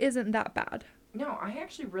food isn't that bad. No, I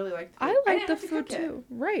actually really liked the food. I like the food, too.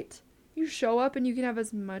 It. Right. You show up and you can have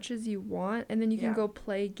as much as you want, and then you can go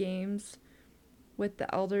play games with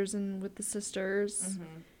the elders and with the sisters.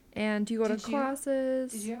 And you go to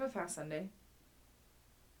classes. Did you have a fast Sunday?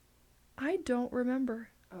 I don't remember.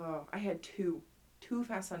 Oh, I had two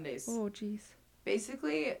fast Sundays. Oh, jeez.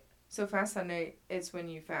 Basically, so fast Sunday is when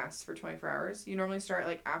you fast for 24 hours. You normally start,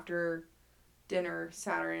 like, after dinner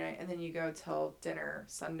Saturday night, and then you go till dinner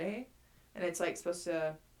Sunday. And it's, like, supposed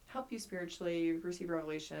to help you spiritually, receive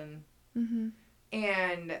revelation.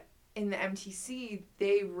 And in the MTC,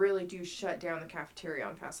 they really do shut down the cafeteria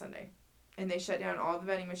on Fast Sunday. And they shut down all the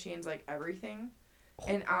vending machines, like, everything.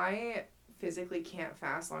 And I physically can't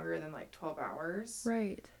fast longer than, like, 12 hours.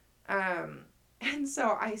 Right. And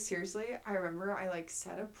so I remember I, like,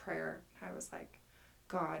 said a prayer. I was like,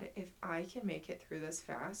 God, if I can make it through this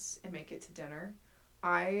fast and make it to dinner,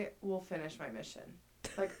 I will finish my mission.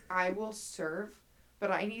 Like, I will serve,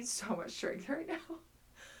 but I need so much strength right now.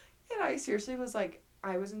 And I seriously was like,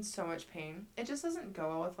 I was in so much pain. It just doesn't go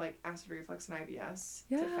well with, like, acid reflux and IBS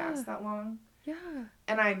to fast that long. Yeah.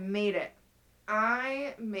 And I made it. And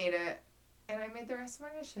I made the rest of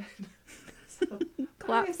my mission. So,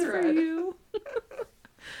 claps for you.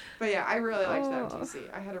 But yeah, I really liked the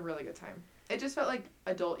MTC. I had a really good time. It just felt like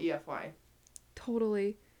adult EFY.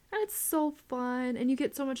 Totally. And it's so fun. And you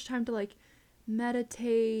get so much time to, like,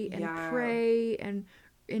 meditate and pray and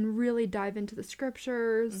really dive into the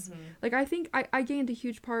scriptures. Like, I think I gained a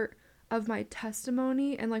huge part of my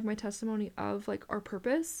testimony and, like, my testimony of, like, our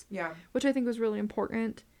purpose. Yeah. Which I think was really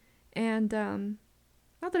important. And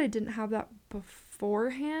not that I didn't have that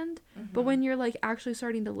beforehand, but when you're, like, actually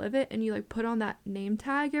starting to live it and you, like, put on that name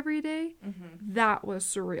tag every day, that was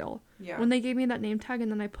surreal. Yeah. When they gave me that name tag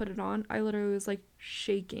and then I put it on, I literally was, like,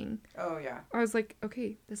 shaking. Oh, yeah. I was like,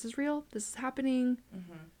 okay, this is real. This is happening.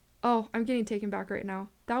 Oh, I'm getting taken back right now.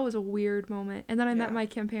 That was a weird moment. And then I met my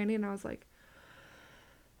companion and I was like,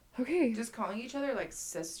 okay. Just calling each other, like,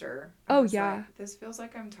 sister. Oh, yeah. Like, this feels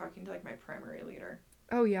like I'm talking to, like, my primary leader.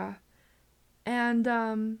 Oh, yeah. And,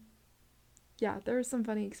 yeah, there were some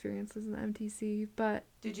funny experiences in the MTC, but...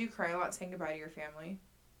 Did you cry a lot saying goodbye to your family?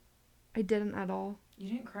 I didn't at all. You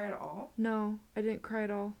didn't cry at all? No, I didn't cry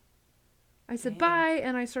at all. I said Dang. bye,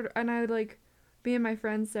 and I like, me and my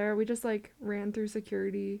friend Sarah, we just like ran through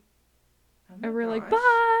security, Oh my and we're like, gosh.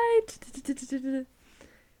 bye.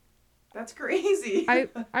 That's crazy.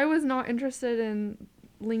 I was not interested in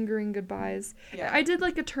lingering goodbyes. Yeah. I did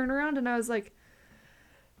like a turnaround, and I was like,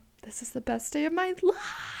 this is the best day of my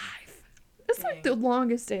life. It's like the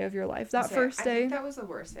longest day of your life. That first day. I think that was the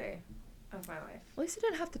worst day of my life. At least you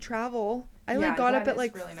didn't have to travel. I Yeah, like got that up at is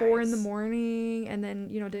like really 4 in the nice. morning, and then,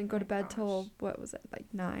 you know, didn't go to bed gosh. till, what was it, like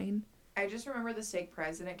 9. I just remember the stake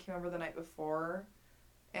president came over the night before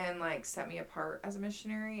and like set me apart as a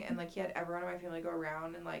missionary, and like he had everyone in my family go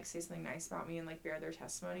around and like say something nice about me and like bear their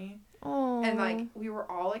testimony. Oh. And like we were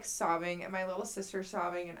all like sobbing, and my little sister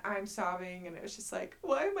sobbing, and I'm sobbing, and it was just like,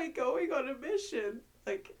 why am I going on a mission?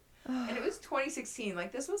 Like, and it was 2016.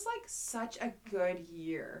 Like, this was like such a good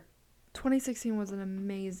year. 2016 was an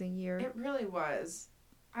amazing year. It really was.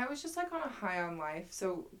 I was just like on a high on life.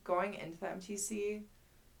 So going into the MTC,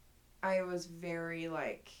 I was very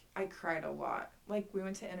like, I cried a lot. Like, we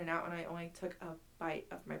went to In-N-Out and I only took a bite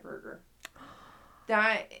of my burger.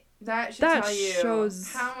 That should tell you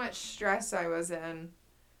shows how much stress I was in.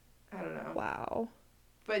 I don't know. Wow.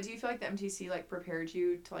 But do you feel like the MTC like prepared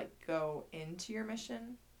you to like go into your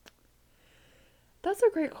mission? That's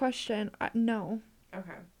a great question. No.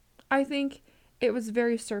 Okay. I think it was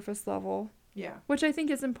very surface level. Yeah. Which I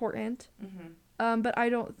think is important. Mm-hmm. But I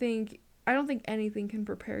don't think anything can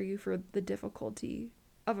prepare you for the difficulty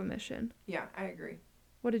of a mission. Yeah, I agree.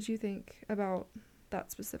 What did you think about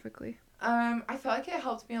that specifically? I felt like it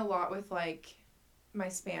helped me a lot with like my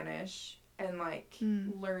Spanish and like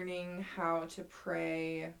learning how to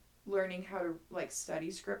pray, learning how to like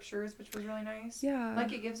study scriptures, which was really nice. Yeah.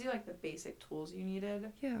 Like, it gives you like the basic tools you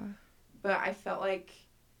needed. Yeah. But I felt like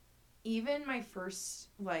even my first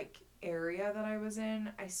like area that I was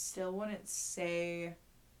in, I still wouldn't say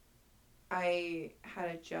I had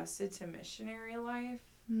adjusted to missionary life.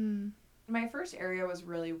 My first area was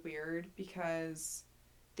really weird because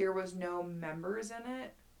there was no members in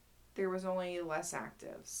it. There was only less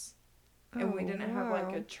actives. And we didn't have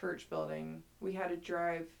like a church building. We had to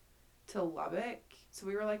drive to Lubbock. So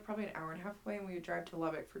we were like probably an hour and a half away, and we would drive to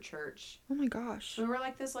Lubbock for church. Oh my gosh. So we were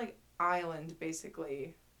like this like island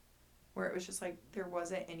basically, where it was just like there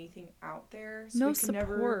wasn't anything out there. So no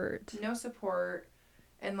support. No support.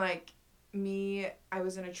 And like me, I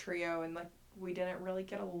was in a trio, and like we didn't really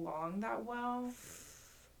get along that well.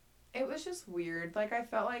 It was just weird. Like, I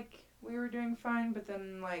felt like we were doing fine, but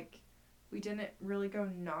then like we didn't really go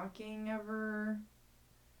knocking ever.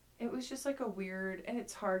 It was just like a weird, and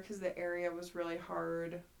it's hard because the area was really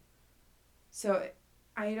hard. So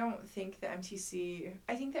I don't think the MTC,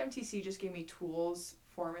 I think the MTC just gave me tools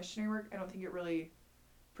for missionary work. I don't think it really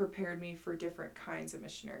prepared me for different kinds of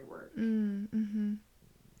missionary work. Mm-hmm.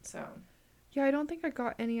 So. Yeah, I don't think I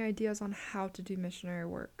got any ideas on how to do missionary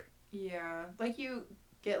work. Yeah. Like, you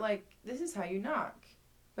get like, this is how you knock.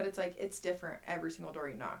 But it's like, it's different every single door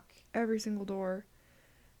you knock. Every single door.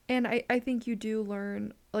 And I think you do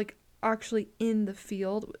learn, like, actually in the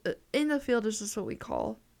field. In the field is just what we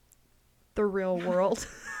call the real world.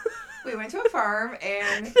 We went to a farm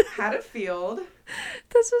and had a field.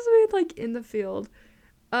 This was made, like, in the field.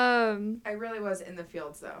 I really was in the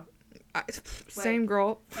fields, though. Same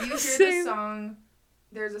girl. You hear the song,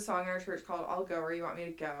 there's a song in our church called I'll Go Where You Want Me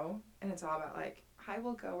to Go. And it's all about, like, I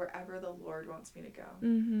will go wherever the Lord wants me to go.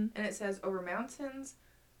 Mm-hmm. And it says over mountains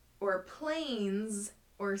or plains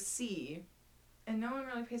or sea. And no one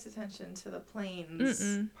really pays attention to the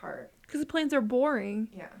plains part. Because the plains are boring.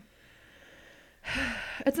 Yeah.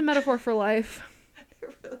 It's a metaphor for life.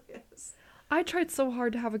 It really is. I tried so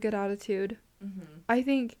hard to have a good attitude. Mm-hmm. I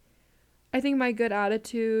think my good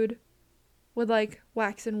attitude would, like,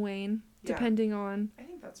 wax and wane, depending on I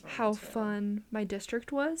think that's how fun my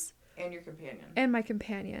district was. And your companion. And my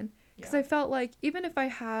companion. Because I felt like even if I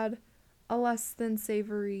had a less than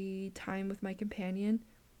savory time with my companion,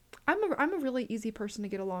 I'm a really easy person to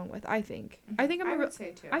get along with, I think. Mm-hmm. I think I would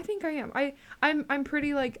say too. I think I am. I'm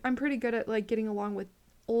pretty good at, like, getting along with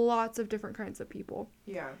lots of different kinds of people.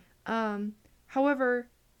 Yeah. However,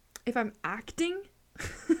 if I'm acting,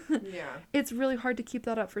 yeah, it's really hard to keep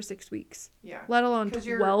that up for 6 weeks. Yeah. Let alone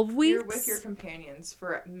 12 weeks. You're with your companions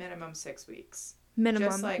for at minimum 6 weeks. Minimum.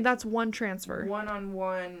 Just like that's one transfer.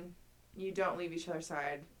 One-on-one, you don't leave each other's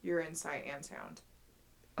side. You're in sight and sound.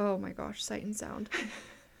 Oh my gosh, sight and sound.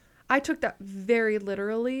 I took that very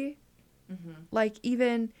literally. Mm-hmm. Like,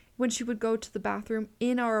 even when she would go to the bathroom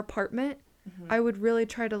in our apartment, I would really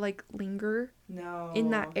try to, like, linger in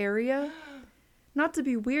that area. Not to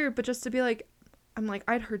be weird, but just to be like, I'm like,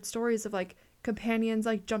 I'd heard stories of, like, companions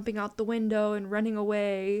like jumping out the window and running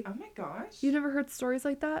away. Oh my gosh. You never heard stories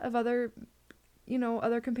like that of other,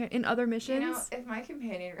 other in other missions? If my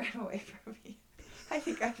companion ran away from me, I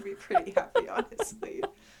think I'd be pretty happy, honestly.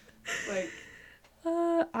 Like,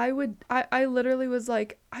 I literally was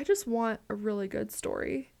like, I just want a really good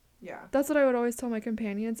story. yeah. That's what I would always tell my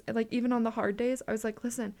companions. Like, even on the hard days, I was like,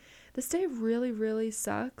 listen, this day really, really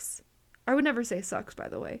sucks. I would never say sucks, by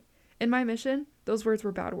the way. In my mission, those words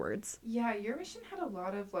were bad words. Yeah, your mission had a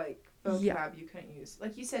lot of, like, vocab you couldn't use.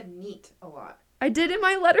 Like, you said neat a lot. I did in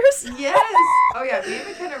my letters. Yes! Oh, yeah, me and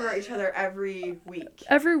McKenna wrote each other every week.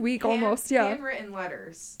 Every week, almost, yeah. Handwritten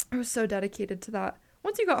letters. I was so dedicated to that.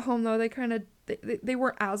 Once you got home, though, they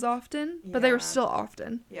weren't as often, but they were still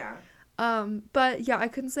often. Yeah. But yeah, I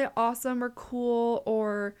couldn't say awesome or cool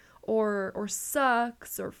or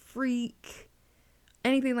sucks or freak,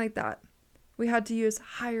 anything like that. We had to use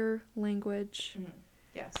higher language. Mm-hmm.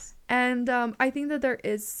 Yes. And I think that there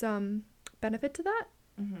is some benefit to that.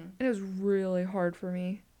 Mm-hmm. And it was really hard for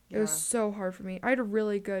me. Yeah. It was so hard for me. I had a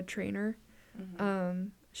really good trainer. Mm-hmm.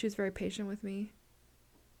 She was very patient with me.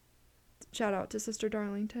 Shout out to Sister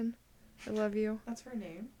Darlington. I love you. That's her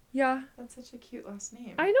name? Yeah. That's such a cute last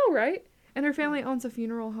name. I know, right? And her family owns a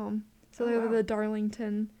funeral home. So they're wow. the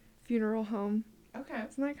Darlington Funeral Home. Okay.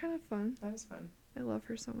 Isn't that kind of fun? That is fun. I love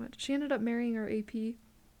her so much. She ended up marrying our AP.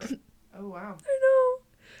 Oh, wow. I know.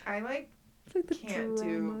 I, it's like the can't drama.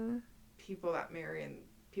 do people that marry and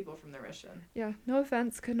people from their mission. Yeah, no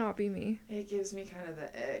offense, could not be me. It gives me kind of the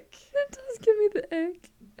ick. It does give me the ick.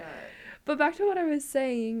 But back to what I was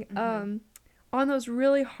saying, Mm-hmm. On those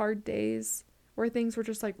really hard days where things were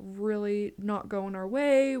just like really not going our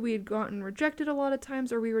way, we had gotten rejected a lot of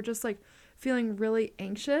times, or we were just like feeling really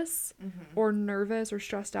anxious or nervous or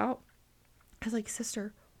stressed out, I was like,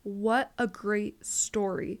 sister, what a great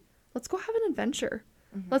story. Let's go have an adventure.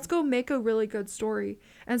 Let's go make a really good story.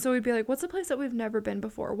 And so we'd be like, what's a place that we've never been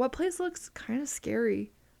before? What place looks kind of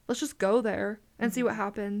scary? Let's just go there and see what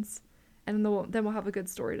happens. And then we'll have a good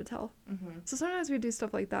story to tell. So sometimes we do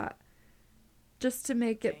stuff like that just to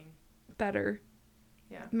make it better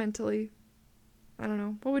mentally. I don't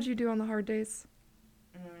know. What would you do on the hard days?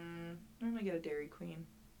 I'm gonna get a Dairy Queen.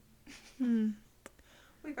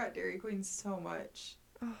 We got Dairy Queen so much.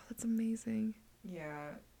 Oh, that's amazing. Yeah,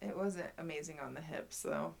 it wasn't amazing on the hips,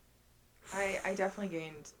 though. I definitely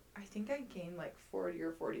gained, I think I gained like 40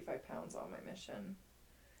 or 45 pounds on my mission.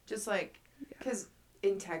 Just like, because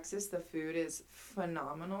in Texas, the food is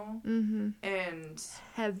phenomenal. And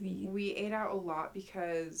heavy. We ate out a lot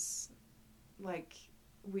because, like,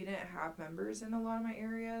 we didn't have members in a lot of my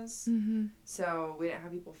areas. So we didn't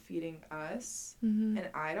have people feeding us. And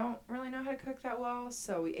I don't really know how to cook that well,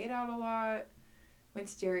 so we ate out a lot. Went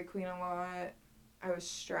to Dairy Queen a lot. I was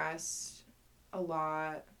stressed a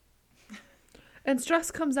lot. And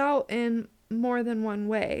stress comes out in more than one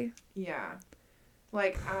way. Yeah.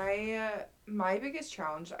 Like, my biggest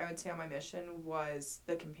challenge, I would say, on my mission was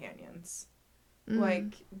the companions.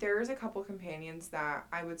 Like, there's a couple companions that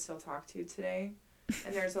I would still talk to today.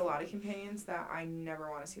 And there's a lot of companions that I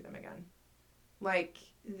never want to see them again. Like,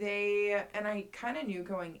 and I kind of knew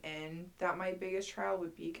going in that my biggest trial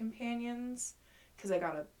would be companions. Because I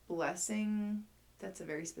got a blessing that's a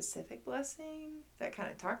very specific blessing that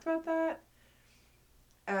kind of talked about that.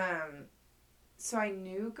 So I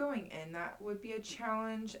knew going in that would be a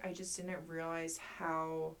challenge. I just didn't realize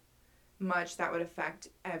how much that would affect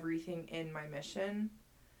everything in my mission.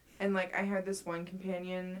 And, like, I had this one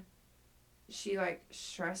companion, she, like,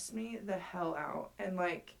 stressed me the hell out. And,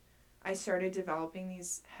 like, I started developing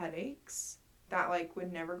these headaches that, like,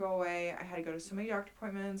 would never go away. I had to go to so many doctor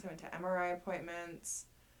appointments. I went to MRI appointments.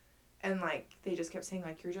 And, like, they just kept saying,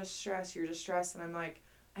 like, you're just stressed. And I'm like,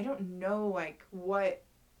 I don't know, like, what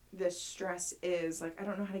this stress is. Like, I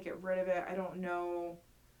don't know how to get rid of it. I don't know,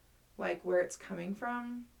 like, where it's coming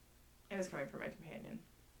from. It was coming from my companion.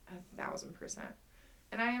 1,000%.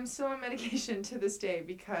 And I am still on medication to this day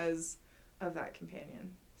because of that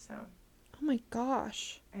companion. So. Oh, my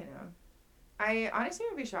gosh. I know. I honestly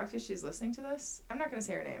would be shocked if she's listening to this. I'm not going to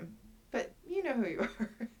say her name. But you know who you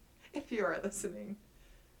are if you are listening.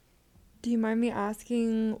 Do you mind me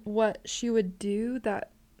asking what she would do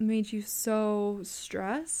that made you so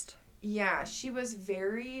stressed? Yeah, she was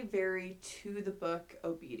very, very to the book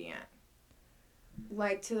obedient.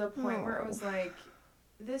 Like, to the point where it was like,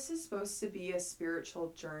 this is supposed to be a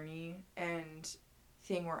spiritual journey and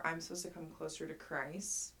thing where I'm supposed to come closer to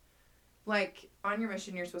Christ. Like, on your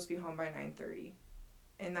mission, you're supposed to be home by 9:30.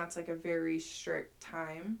 And that's, like, a very strict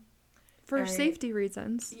time. For safety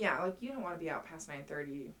reasons. Yeah, like, you don't want to be out past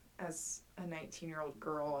 9:30 as a 19-year-old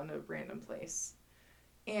girl in a random place.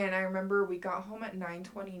 And I remember we got home at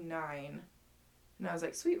 9:29, and I was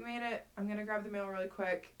like, sweet, we made it. I'm going to grab the mail really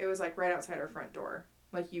quick. It was like right outside our front door.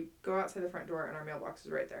 Like you go outside the front door and our mailbox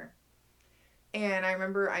is right there. And I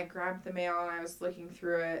remember I grabbed the mail and I was looking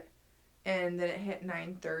through it, and then it hit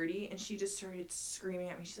 9:30, and she just started screaming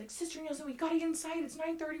at me. She's like, Sister Nielsen, we gotta get inside. It's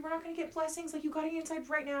 9:30. We're not gonna get blessings. Like, you gotta get inside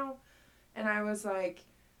right now. And I was like,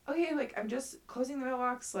 okay, like, I'm just closing the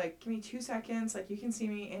mailbox. Like, give me 2 seconds. Like, you can see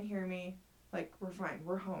me and hear me. Like, we're fine.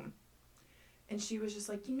 We're home. And she was just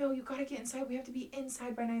like, you gotta get inside. We have to be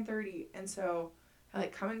inside by 9:30. And so I,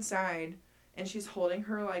 like, come inside, and she's holding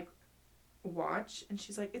her, like, watch, and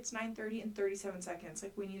she's like, it's 9:30 and 37 seconds.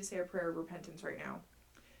 Like, we need to say a prayer of repentance right now.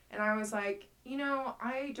 And I was like,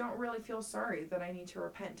 I don't really feel sorry that I need to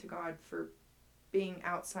repent to God for being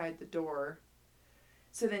outside the door.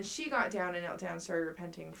 So then she got down and knelt down and started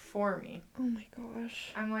repenting for me. Oh my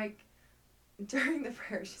gosh. I'm like, during the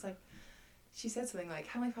prayer, she said something like,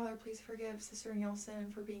 Heavenly Father, please forgive Sister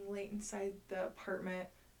Nielsen for being late inside the apartment.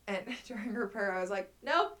 And during her prayer, I was like,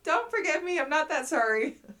 nope, don't forgive me. I'm not that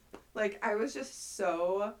sorry. Like, I was just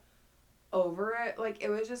so over it. Like, it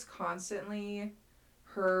was just constantly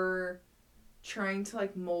her trying to,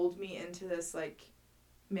 like, mold me into this, like,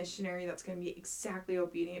 missionary that's going to be exactly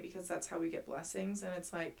obedient because that's how we get blessings. And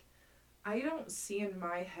it's like, I don't see in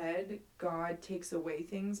my head God takes away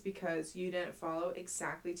things because you didn't follow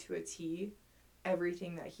exactly to a T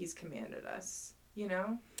everything that he's commanded us,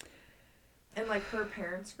 And, like, her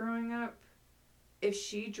parents growing up, if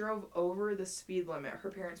she drove over the speed limit, her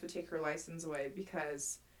parents would take her license away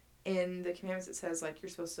because in the commandments it says, like, you're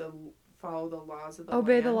supposed to follow the laws of the land.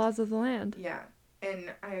 Obey the laws of the land. Yeah.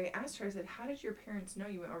 And I asked her, I said, how did your parents know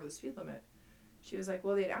you went over the speed limit? She was like,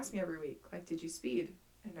 well, they'd ask me every week, like, did you speed?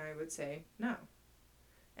 And I would say, no.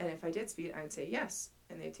 And if I did speed, I'd say yes.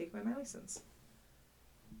 And they'd take away my license.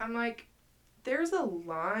 I'm like, there's a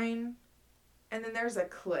line, and then there's a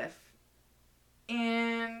cliff.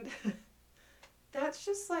 And that's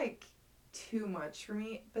just, like, too much for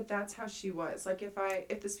me. But that's how she was. Like,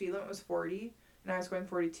 if the speed limit was 40 and I was going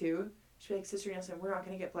 42, she'd be like, Sister Nielsen, we're not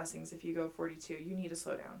going to get blessings if you go 42. You need to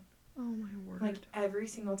slow down. Oh, my word. Like, every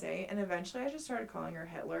single day. And eventually I just started calling her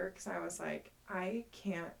Hitler because I was like, I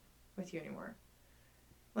can't with you anymore.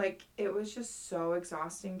 Like, it was just so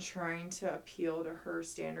exhausting trying to appeal to her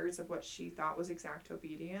standards of what she thought was exact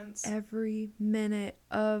obedience. Every minute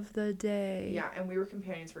of the day. Yeah, and we were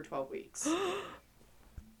companions for 12 weeks. Oh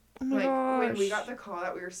my gosh. When we got the call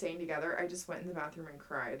that we were staying together, I just went in the bathroom and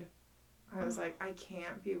cried. I was like, I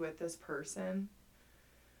can't be with this person.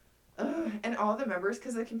 Ugh. And all the members,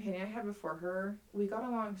 because the companion I had before her, we got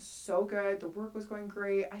along so good. The work was going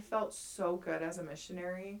great. I felt so good as a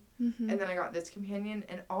missionary. Mm-hmm. And then I got this companion,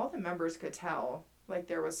 and all the members could tell, like,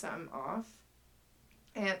 there was something off.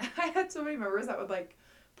 And I had so many members that would, like,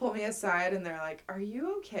 pull me aside, and they're like, are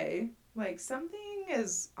you okay? Like, something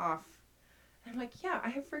is off. And I'm like, yeah, I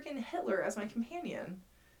have freaking Hitler as my companion.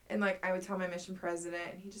 And, like, I would tell my mission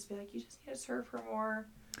president, and he'd just be like, you just need to serve her more.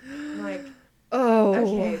 I'm like, oh.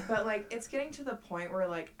 okay. But, like, it's getting to the point where,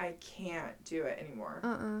 like, I can't do it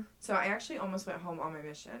anymore. So I actually almost went home on my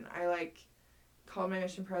mission. I, like, called my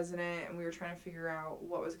mission president, and we were trying to figure out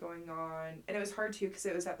what was going on. And it was hard, too, because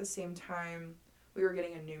it was at the same time we were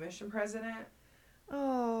getting a new mission president.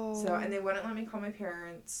 Oh. So, and they wouldn't let me call my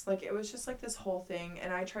parents. Like, it was just, like, this whole thing.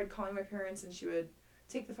 And I tried calling my parents, and she would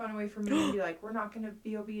take the phone away from me and be like, we're not going to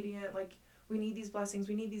be obedient. Like, we need these blessings.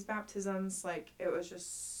 We need these baptisms. Like, it was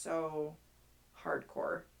just so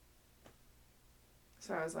hardcore.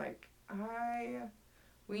 So I was like,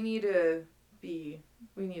 we need to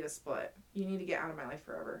split. You need to get out of my life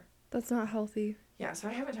forever. That's not healthy. Yeah, so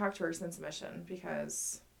I haven't talked to her since mission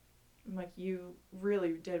because I'm like, you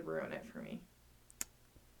really did ruin it for me.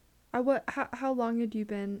 How long had you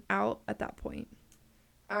been out at that point?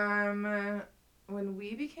 When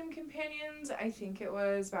we became companions, I think it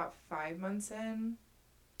was about 5 months in.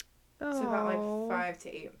 Oh. So about like 5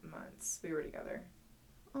 to 8 months we were together.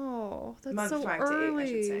 Oh, that's Month so 5 early. to 8,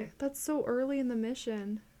 I should say. That's so early in the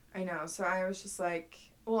mission. I know. So I was just like,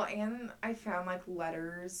 well, and I found like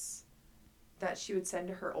letters that she would send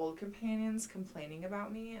to her old companions complaining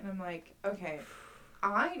about me, and I'm like, okay,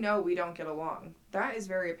 I know we don't get along. That is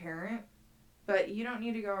very apparent. But you don't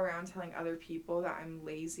need to go around telling other people that I'm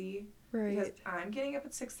lazy. Right. Because I'm getting up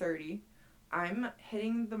at 6:30. I'm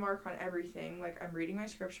hitting the mark on everything. Like, I'm reading my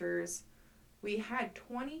scriptures. We had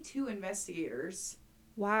 22 investigators.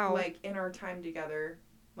 Wow. Like, in our time together,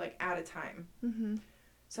 like, at a time. Mm-hmm.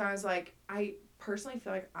 So I was like, I personally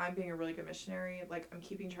feel like I'm being a really good missionary. Like, I'm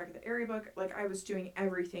keeping track of the area book. Like, I was doing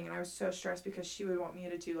everything, and I was so stressed because she would want me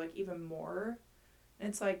to do, like, even more. And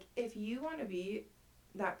it's like, if you want to be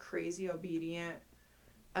that crazy obedient,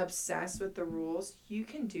 obsessed with the rules, you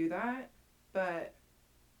can do that, but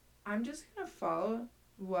I'm just going to follow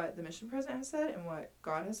what the mission president has said and what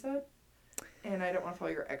God has said, and I don't want to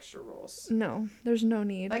follow your extra rules. No, there's no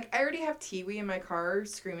need. Like, I already have Tiwi in my car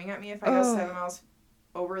screaming at me if I go 7 miles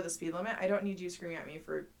over the speed limit. I don't need you screaming at me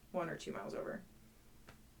for 1 or 2 miles over.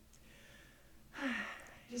 I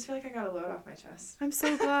just feel like I got a load off my chest. I'm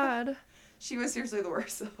so glad. She was seriously the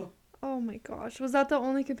worst, though. Oh my gosh. Was that the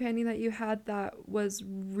only companion that you had that was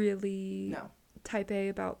really type A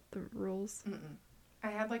about the rules? Mm-mm. I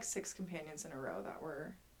had like 6 companions in a row that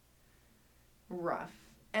were rough.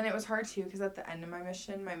 And it was hard too because at the end of my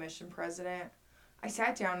mission president, I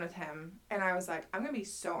sat down with him and I was like, I'm going to be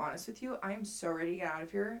so honest with you. I am so ready to get out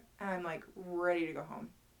of here. And I'm like ready to go home.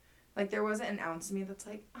 Like there wasn't an ounce of me that's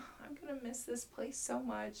like, oh, I'm going to miss this place so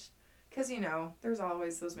much. Because, you know, there's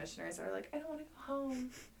always those missionaries that are like, I don't want to go home.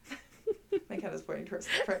 My cat is pointing towards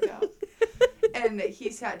the front now. And he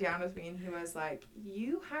sat down with me and he was like,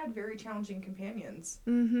 you had very challenging companions.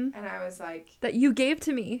 Mm-hmm. And I was like... That you gave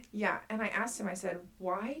to me. Yeah. And I asked him, I said,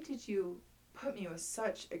 why did you put me with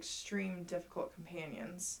such extreme, difficult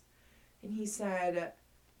companions? And he said,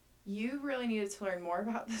 you really needed to learn more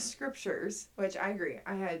about the scriptures, which I agree.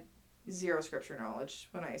 I had 0 scripture knowledge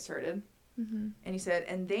when I started. Mm-hmm. And he said,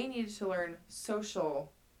 and they needed to learn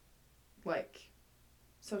social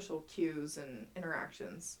cues and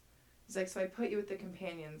interactions. He's like, so I put you with the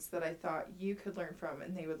companions that I thought you could learn from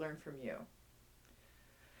and they would learn from you.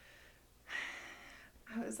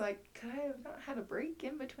 I was like, could I have not had a break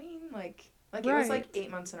in between? Like right. It was like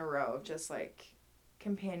 8 months in a row of just like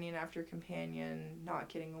companion after companion not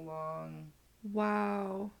getting along.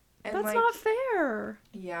 Wow. And that's like, not fair.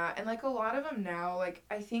 Yeah, and like a lot of them now, like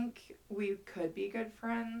I think we could be good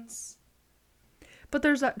friends. But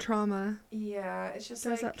there's that trauma. Yeah, it's just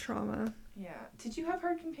there's that trauma. Yeah. Did you have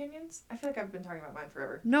hard companions? I feel like I've been talking about mine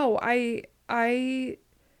forever. No, I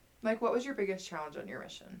like, what was your biggest challenge on your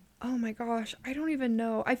mission? Oh my gosh, I don't even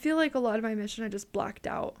know. I feel like a lot of my mission I just blacked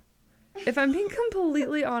out. If I'm being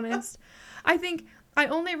completely honest, I think I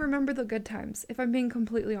only remember the good times, if I'm being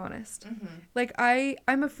completely honest. Mm-hmm. Like,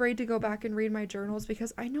 I'm afraid to go back and read my journals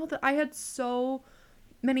because I know that I had so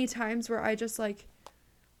many times where I just, like,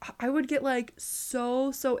 I would get, like,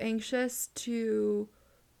 so anxious to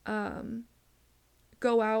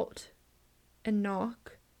go out and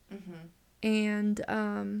knock. Mm-hmm.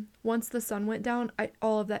 And once the sun went down,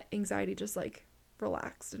 all of that anxiety just, like,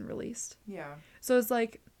 relaxed and released. Yeah. So it's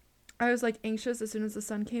like, I was, like, anxious as soon as the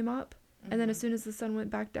sun came up. Mm-hmm. And then as soon as the sun went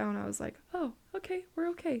back down, I was like, oh, okay, we're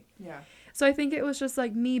okay. Yeah. So I think it was just,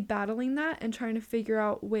 like, me battling that and trying to figure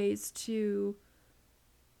out ways to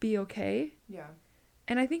be okay. Yeah.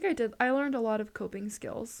 And I think I learned a lot of coping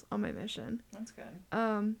skills on my mission. That's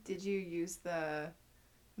good. Did you use the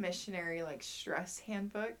missionary, like, stress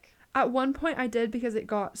handbook? At one point I did because it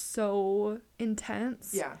got so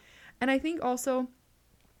intense. Yeah. And I think also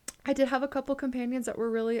I did have a couple companions that were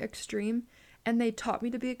really extreme. And they taught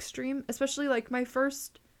me to be extreme, especially like my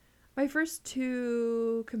first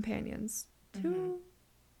 2 companions.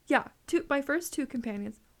 My first 2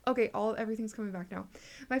 companions. Okay, everything's coming back now.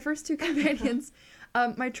 My first 2 companions,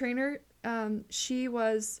 my trainer, she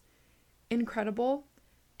was incredible,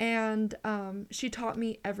 and she taught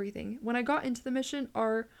me everything. When I got into the mission,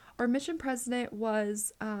 our mission president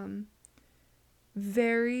was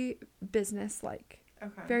very business-like.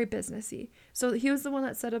 Okay. Very businessy. So he was the one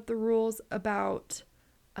that set up the rules about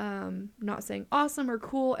not saying awesome or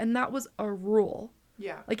cool, and that was a rule.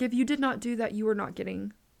 Yeah. Like, if you did not do that, you were not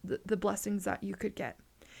getting the blessings that you could get.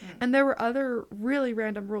 Mm. And there were other really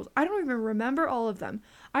random rules. I don't even remember all of them.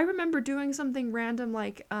 I remember doing something random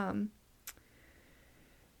like, I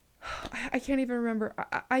can't even remember.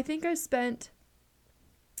 I think I spent,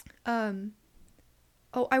 I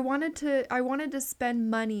wanted to spend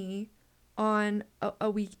money on a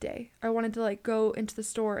weekday. I wanted to, like, go into the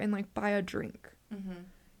store and, like, buy a drink. Mm-hmm.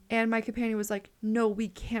 And my companion was like, no, we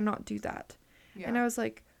cannot do that. Yeah. And I was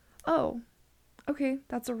like, oh, okay,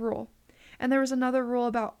 that's a rule. And there was another rule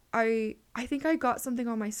about, I think I got something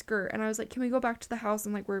on my skirt, and I was like, can we go back to the house?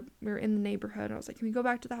 And, like, we're in the neighborhood. And I was like, can we go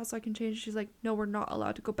back to the house so I can change? She's like, no, we're not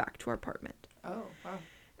allowed to go back to our apartment. Oh, wow.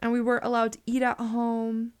 And we weren't allowed to eat at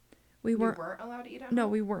home. We weren't allowed to eat at home? No,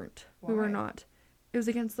 we weren't. Why? We were not. It was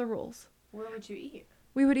against the rules. Where would you eat?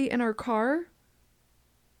 We would eat in our car.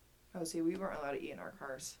 Oh, see, we weren't allowed to eat in our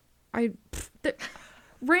cars.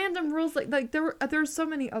 Random rules, like there's so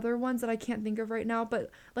many other ones that I can't think of right now,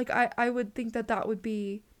 but, like, I would think that would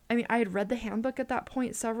be I mean, I had read the handbook at that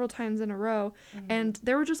point several times in a row, Mm-hmm. and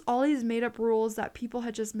there were just all these made up rules that people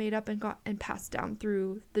had just made up and passed down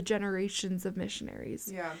through the generations of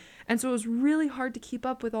missionaries. Yeah. And so it was really hard to keep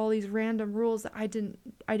up with all these random rules that I didn't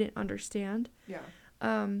understand.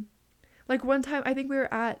 Yeah. Like one time I think we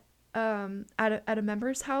were at a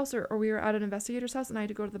member's house, or we were at an investigator's house, and I had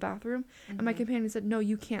to go to the bathroom, Mm-hmm. and my companion said, "No,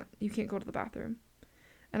 you can't go to the bathroom."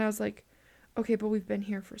 And I was like, "Okay, but we've been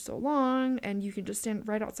here for so long, and you can just stand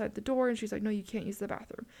right outside the door." And she's like, "No, you can't use the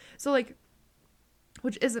bathroom." So like,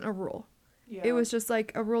 which isn't a rule. Yeah. It was just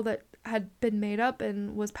like a rule that had been made up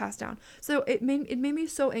and was passed down. So it made me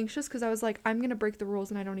so anxious, because I was like, I'm gonna break the rules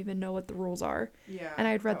and I don't even know what the rules are. Yeah. And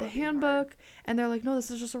I had read that the would be handbook, and they're like, no,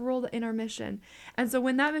 this is just a rule in our mission. And so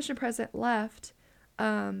when that mission president left,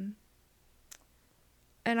 and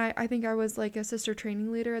I think I was like a sister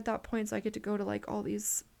training leader at that point, so I get to go to like all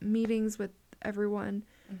these meetings with everyone,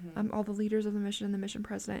 Mm-hmm. all the leaders of the mission and the mission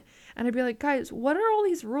president, and I'd be like, guys, what are all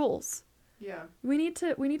these rules? Yeah. We need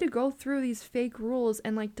to go through these fake rules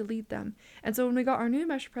and like delete them. And so when we got our new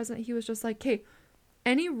mission president, he was just like, "Okay,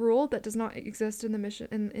 any rule that does not exist in the mission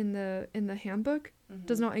in the handbook Mm-hmm.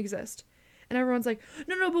 does not exist." And everyone's like,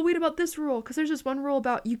 "No, but wait about this rule, because there's just one rule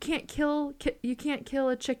about you can't kill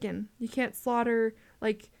a chicken. You can't slaughter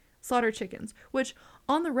chickens," which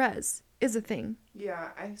on the res is a thing. Yeah,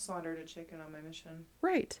 I slaughtered a chicken on my mission.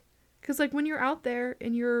 Right. Because like when you're out there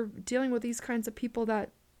and you're dealing with these kinds of people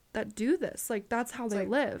that do this, like that's how they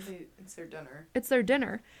live. It's their dinner. It's their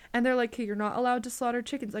dinner. And they're like, "Okay, you're not allowed to slaughter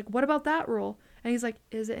chickens." Like, what about that rule? And he's like,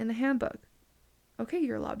 "Is it in the handbook?" Okay,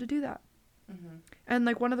 you're allowed to do that. Mm-hmm. And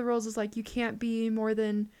like one of the rules is like you can't be more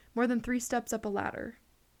than 3 steps up a ladder.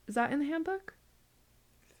 Is that in the handbook?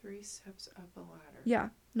 3 steps up a ladder. Yeah,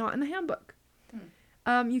 not in the handbook.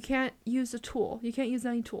 You can't use a tool. You can't use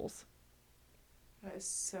any tools. That is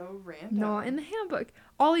so random. Not in the handbook.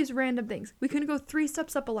 All these random things. We couldn't go 3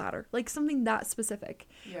 steps up a ladder. Like something that specific.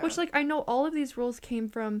 Yeah. Which, like, I know all of these rules came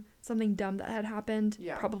from something dumb that had happened.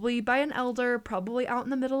 Yeah. Probably by an elder, probably out in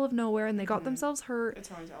the middle of nowhere, and they got themselves hurt.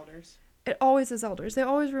 It's always elders. It always is elders. They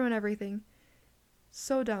always ruin everything.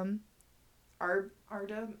 So dumb. Our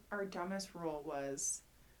dumbest rule was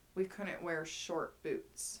we couldn't wear short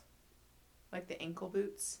boots. Like the ankle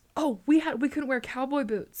boots. Oh, we couldn't wear cowboy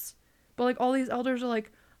boots. But like all these elders are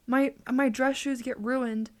like, my dress shoes get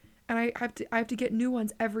ruined, and I have to get new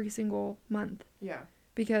ones every single month. Yeah.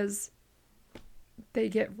 Because they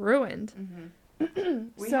get ruined. Mm-hmm.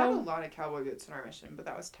 We had a lot of cowboy boots in our mission, but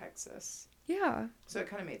that was Texas. Yeah. So it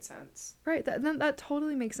kind of made sense. Right. That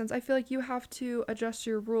totally makes sense. I feel like you have to adjust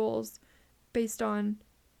your rules based on,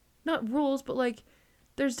 not rules, but like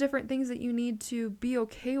there's different things that you need to be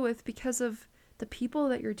okay with because of the people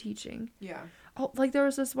that you're teaching. Yeah. Oh, like there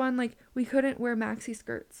was this one, like we couldn't wear maxi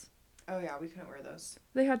skirts. Oh yeah, we couldn't wear those.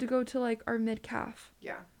 They had to go to like our mid-calf.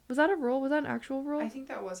 Yeah. Was that a rule? Was that an actual rule? I think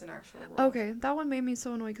that was an actual rule. Okay, that one made me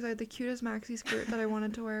so annoyed because I had the cutest maxi skirt that I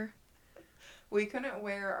wanted to wear. We couldn't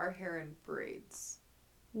wear our hair in braids.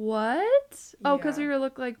 What? Oh, because Yeah. we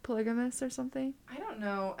look like polygamists or something? I don't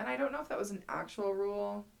know. And I don't know if that was an actual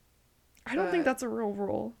rule. I don't think that's a real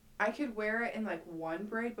rule. I could wear it in like one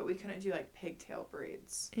braid, but we couldn't do like pigtail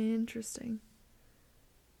braids. Interesting.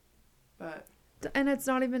 But And it's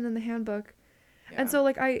not even in the handbook. yeah. And so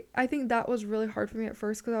like I think that was really hard for me at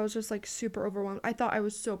first because I was just like super overwhelmed. I thought I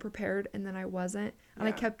was so prepared and then I wasn't. And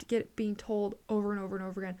I Yeah. kept being told over and over and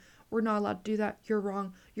over again, "We're not allowed to do that. You're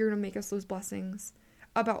wrong. You're going to make us lose blessings,"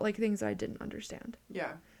 about like things that I didn't understand.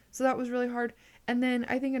 Yeah. So that was really hard. And then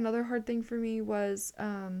I think another hard thing for me was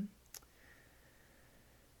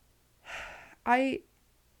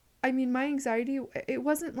I mean my anxiety, it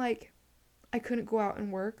wasn't like I couldn't go out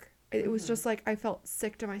and work. It was just like I felt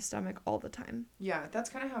sick to my stomach all the time. Yeah, that's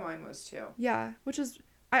kind of how mine was too. Yeah, which is,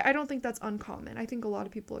 I don't think that's uncommon. I think a lot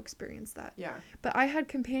of people experience that. Yeah. But I had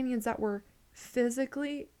companions that were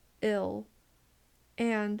physically ill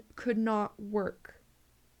and could not work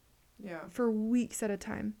Yeah. for weeks at a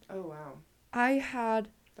time. Oh wow.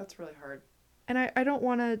 That's really hard. And I don't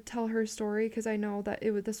want to tell her story because I know that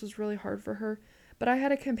this was really hard for her. But I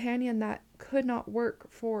had a companion that could not work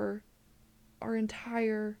for our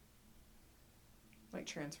entire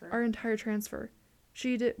transfer.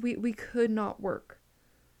 We could not work.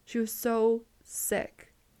 She was so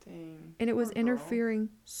sick. Dang. And it was Poor girl. interfering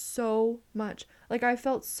so much. Like I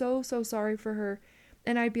felt so sorry for her.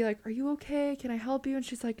 And I'd be like, "Are you okay? Can I help you?" And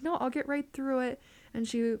she's like, "No, I'll get right through it." And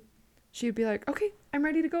she'd be like, "Okay, I'm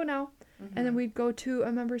ready to go now." Mm-hmm. And then we'd go to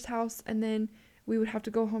a member's house and then we would have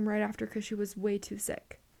to go home right after because she was way too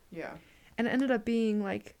sick. Yeah. And it ended up being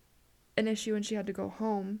like an issue and she had to go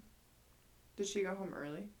home. Did she go home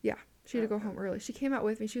early? Yeah. She had to go home early. She came out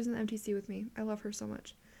with me. She was in the MTC with me. I love her so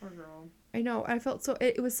much. Poor girl. I know. I felt so...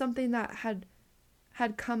 It was something that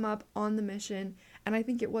had come up on the mission, and I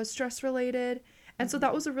think it was stress-related. And so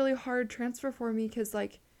that was a really hard transfer for me because,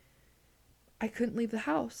 like, I couldn't leave the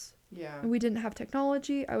house. Yeah. And we didn't have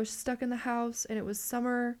technology. I was stuck in the house, and it was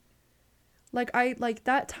summer. Like,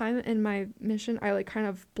 that time in my mission, I, like, kind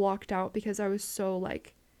of blocked out because I was so,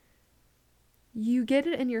 like... You get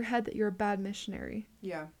it in your head that you're a bad missionary.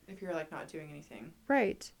 Yeah, if you're, like, not doing anything.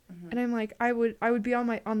 Right. And I'm like, I would be on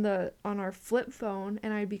our flip phone,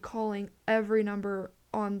 and I'd be calling every number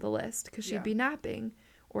on the list because she'd be napping,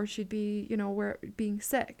 or she'd be, being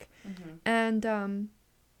sick. And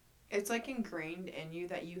it's, like, ingrained in you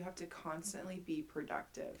that you have to constantly be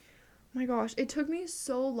productive. My gosh, it took me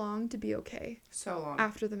so long to be okay. So long.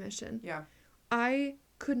 After the mission. Yeah. I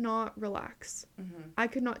could not relax. I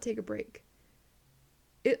could not take a break.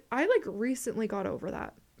 I like recently got over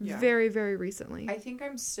that. Yeah. Very, very recently. I think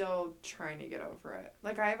I'm still trying to get over it.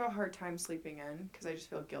 Like, I have a hard time sleeping in because I just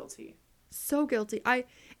feel guilty. So guilty.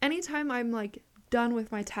 Anytime I'm, like, done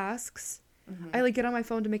with my tasks, I, like, get on my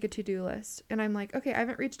phone to make a to-do list. And I'm like, okay, I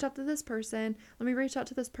haven't reached out to this person. Let me reach out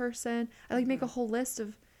to this person. I, like, make a whole list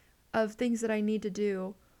of things that I need to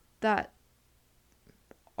do that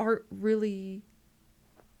aren't really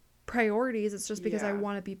priorities. It's just because I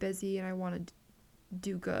want to be busy and I want to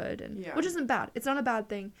do good, and which isn't bad. It's not a bad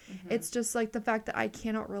thing. It's just like the fact that I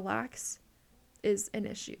cannot relax is an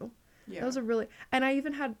issue. That was and I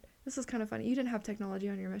even had, this is kind of funny, you didn't have technology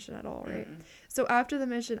on your mission at all, right? So after the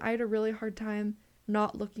mission, I had a really hard time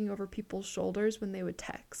not looking over people's shoulders when they would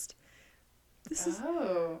text.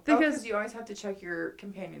 Because you always have to check your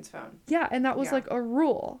companion's phone. Yeah, and that was like a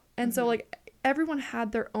rule. And so like everyone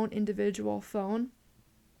had their own individual phone.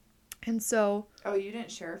 And so... Oh, you didn't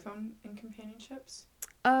share a phone in companionships?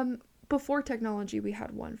 Before technology, we had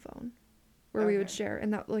one phone where we would share,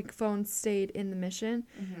 and that, like, phone stayed in the mission.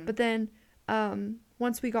 But then,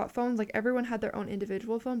 once we got phones, like, everyone had their own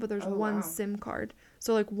individual phone, but there's one SIM card.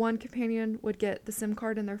 So, like, one companion would get the SIM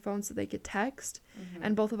card in their phone so they could text,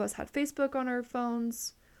 and both of us had Facebook on our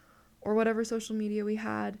phones, or whatever social media we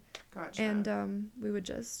had. Gotcha. And, we would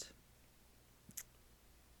just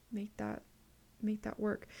make that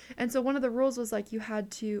work. And so one of the rules was like you had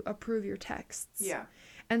to approve your texts. Yeah.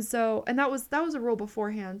 And so that was a rule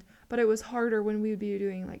beforehand, but it was harder when we would be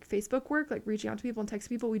doing like Facebook work, like reaching out to people and texting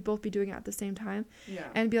people. We'd both be doing it at the same time. Yeah.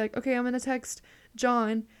 And be like, okay, I'm gonna text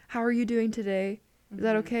John, how are you doing today? Is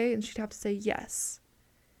that okay? And she'd have to say yes.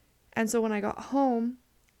 And so when I got home,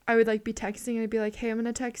 I would like be texting and I'd be like, hey, I'm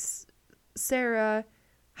gonna text Sarah,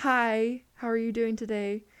 hi, how are you doing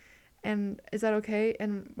today? And is that okay?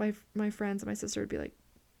 And my friends and my sister would be like,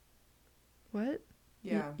 what?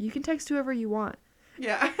 Yeah. You can text whoever you want.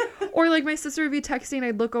 Yeah. Or like my sister would be texting and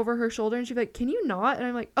I'd look over her shoulder and she'd be like, can you not? And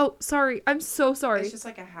I'm like, oh, sorry. I'm so sorry. It's just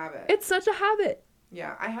like a habit. It's such a habit.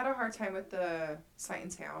 Yeah. I had a hard time with the Sight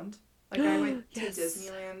and Sound. Like I went to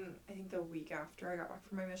Disneyland, I think the week after I got back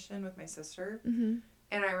from my mission with my sister. And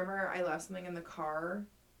I remember I left something in the car,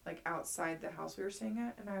 like outside the house we were staying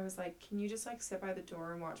at, and I was like, can you just like sit by the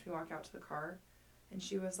door and watch me walk out to the car? And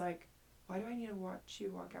she was like, why do I need to watch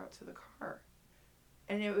you walk out to the car?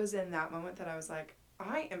 And it was in that moment that I was like,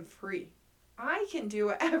 I am free. I can do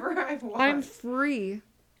whatever I want. I'm free.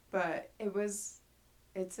 But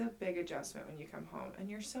it's a big adjustment when you come home, and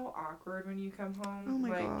you're so awkward when you come home. Oh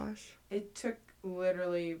my gosh. It took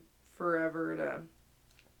literally forever to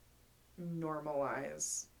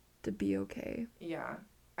normalize. To be okay. Yeah.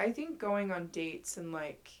 I think going on dates and,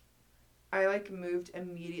 like, I, like, moved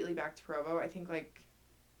immediately back to Provo. I think, like,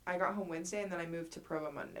 I got home Wednesday and then I moved to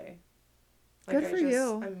Provo Monday. Like, good for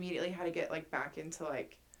you. I immediately had to get, like, back into,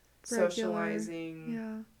 like, regular socializing.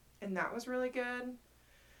 Yeah. And that was really good.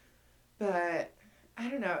 But, I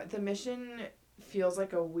don't know. The mission feels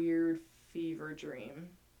like a weird fever dream.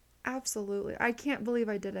 Absolutely. I can't believe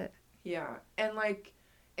I did it. Yeah. And, like...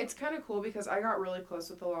 It's kind of cool because I got really close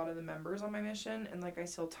with a lot of the members on my mission, and, like, I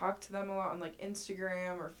still talk to them a lot on, like,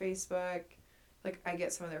 Instagram or Facebook. Like, I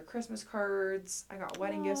get some of their Christmas cards. I got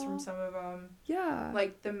wedding gifts from some of them. Yeah.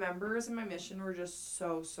 Like, the members in my mission were just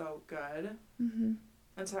so, so good. And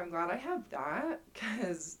so I'm glad I have that,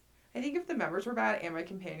 because I think if the members were bad and my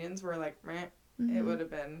companions were, like, meh, it would have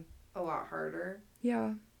been a lot harder.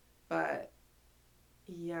 Yeah. But,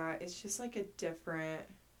 yeah, it's just, like, a different...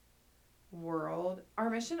 world. Our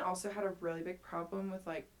mission also had a really big problem with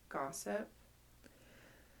like gossip.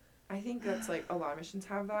 I think that's like a lot of missions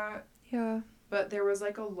have that. Yeah. But there was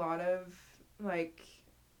like a lot of like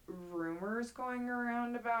rumors going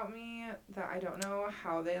around about me that I don't know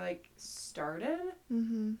how they, like, started.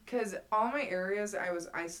 Mm-hmm. Because all my areas, I was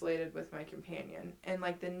isolated with my companion. And,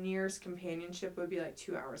 like, the nearest companionship would be, like,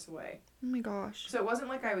 2 hours away. Oh my gosh. So it wasn't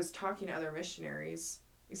like I was talking to other missionaries.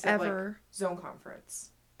 Except, Ever. like, zone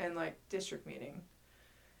conference and, like, district meeting.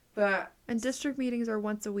 But... And district meetings are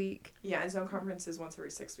once a week. Yeah, and zone conference is once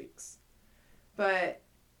every 6 weeks. But...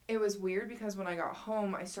 It was weird because when I got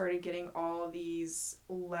home, I started getting all these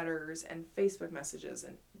letters and Facebook messages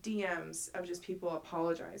and DMs of just people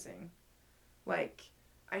apologizing. Like,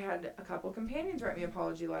 I had a couple companions write me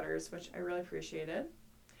apology letters, which I really appreciated.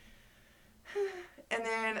 And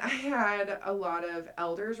then I had a lot of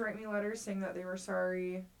elders write me letters saying that they were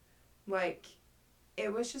sorry. Like,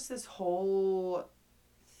 it was just this whole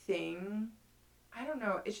thing. I don't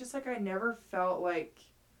know. It's just like I never felt like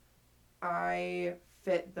I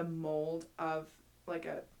fit the mold of, like,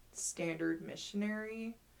 a standard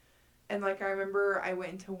missionary. And, like, I remember I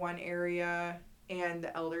went into one area and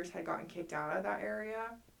the elders had gotten kicked out of that area.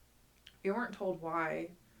 We weren't told why.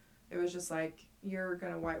 It was just like, you're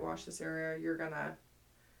gonna whitewash this area, you're gonna,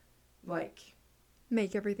 like...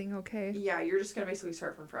 Make everything okay. Yeah, you're just gonna basically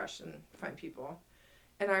start from fresh and find people.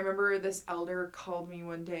 And I remember this elder called me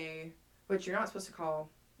one day, which you're not supposed to call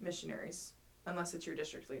missionaries unless it's your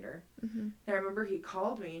district leader. Mm-hmm. And I remember he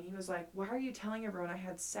called me and he was like, why are you telling everyone I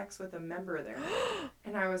had sex with a member there?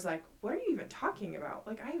 And I was like, what are you even talking about?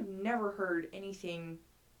 Like, I have never heard anything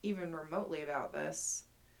even remotely about this.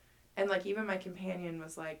 And, like, even my companion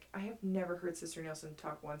was like, I have never heard Sister Nielsen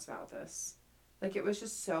talk once about this. Like, it was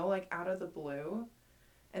just so, like, out of the blue.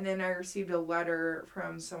 And then I received a letter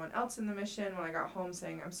from someone else in the mission when I got home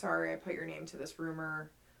saying, I'm sorry I put your name to this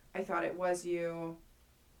rumor. I thought it was you.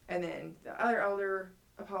 And then the other elder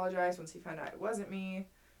apologized once he found out it wasn't me.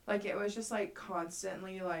 Like, it was just, like,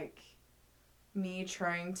 constantly, like, me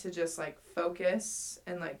trying to just, like, focus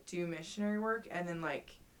and, like, do missionary work. And then,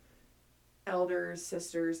 like, elders,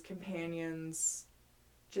 sisters, companions,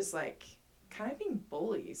 just, like, kind of being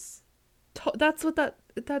bullies.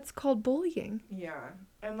 That's called bullying. Yeah.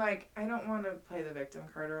 And, like, I don't want to play the victim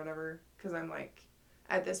card or whatever. Because I'm, like,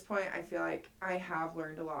 at this point, I feel like I have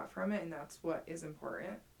learned a lot from it. And that's what is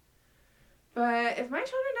important. But if my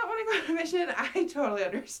children don't want to go on a mission, I totally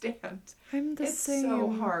understand. I'm the same. It's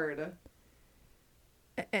so hard.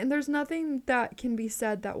 And there's nothing that can be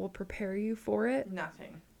said that will prepare you for it.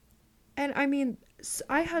 Nothing. And I mean,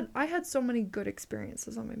 I had so many good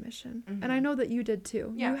experiences on my mission. Mm-hmm. And I know that you did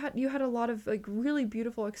too. Yeah. You had a lot of, like, really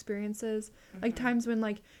beautiful experiences. Mm-hmm. Like times when,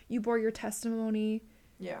 like, you bore your testimony.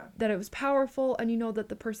 Yeah. That it was powerful and you know that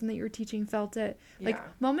the person that you were teaching felt it. Like,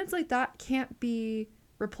 moments like that can't be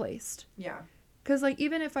replaced. Yeah. Because, like,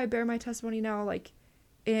 even if I bear my testimony now, like,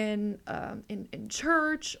 in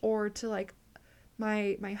church or to, like,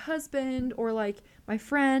 my husband or, like, my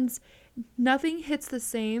friends, nothing hits the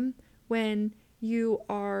same when you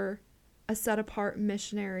are a set-apart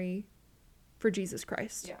missionary for Jesus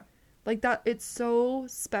Christ. Yeah. Like, that, it's so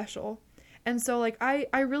special. And so, like,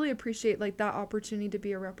 I really appreciate, like, that opportunity to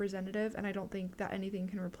be a representative, and I don't think that anything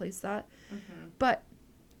can replace that. Mm-hmm. But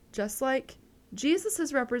just like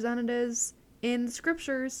Jesus's representatives in the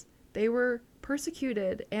scriptures, they were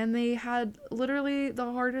persecuted and they had literally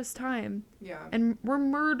the hardest time. Yeah. And were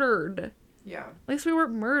murdered. Yeah. At least we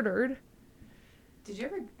weren't murdered. Did you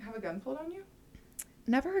ever have a gun pulled on you?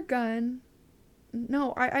 Never a gun.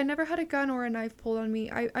 No, I never had a gun or a knife pulled on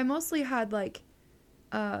me. I mostly had, like,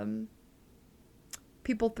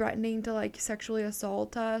 people threatening to, like, sexually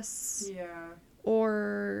assault us. Yeah.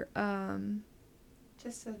 Or,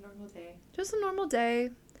 just a normal day. Just a normal day.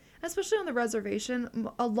 Especially on the reservation,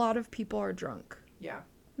 a lot of people are drunk. Yeah.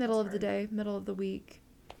 Middle of the day, middle of the week.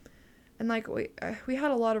 And, like, we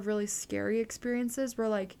had a lot of really scary experiences where,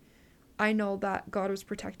 like, I know that God was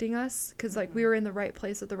protecting us because, like, we were in the right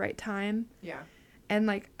place at the right time. Yeah. And,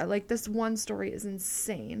 like this one story is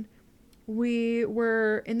insane. We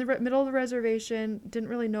were in the middle of the reservation, didn't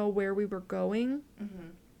really know where we were going.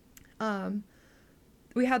 Mm-hmm.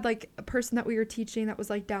 We had, like, a person that we were teaching that was,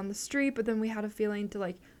 like, down the street, but then we had a feeling to,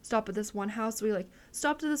 like, stop at this one house. So we, like,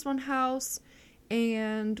 stopped at this one house,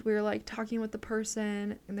 and we were, like, talking with the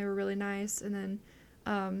person, and they were really nice. And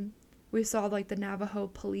then we saw, like, the Navajo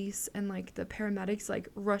police and, like, the paramedics, like,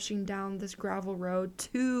 rushing down this gravel road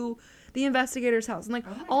to the investigator's house. And, like,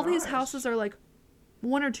 all these houses are, like,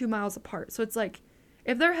 1 or 2 miles apart. So it's, like,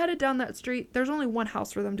 if they're headed down that street, there's only one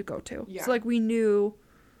house for them to go to. Yeah. So, like, we knew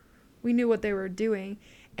what they were doing.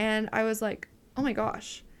 And I was like, oh my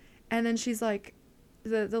gosh. And then she's like,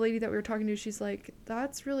 the lady that we were talking to, she's like,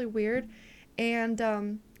 that's really weird. And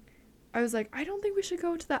I was like, I don't think we should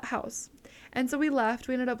go to that house. And so we left.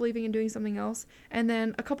 We ended up leaving and doing something else. And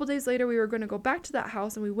then a couple days later, we were going to go back to that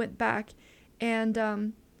house, and we went back,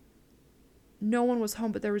 and no one was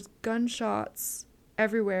home, but there was gunshots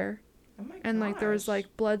everywhere. Oh my And gosh. there was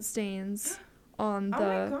blood stains on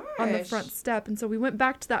Oh the front step. And so we went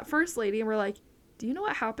back to that first lady, and we're like, do you know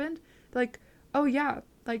what happened? Like, oh yeah,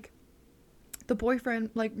 the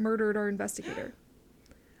boyfriend murdered our investigator.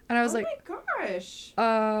 And I was oh my gosh.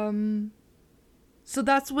 So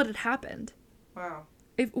that's what had happened. Wow.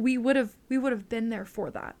 If we would have been there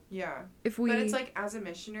for that. Yeah. If we. But it's as a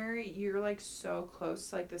missionary, you're so close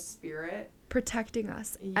to the spirit protecting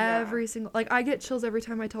us every single. I get chills every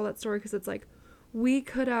time I tell that story, because it's we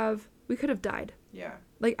could have died. Yeah.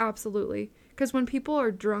 Absolutely. Because when people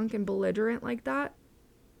are drunk and belligerent like that,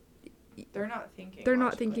 they're not thinking. They're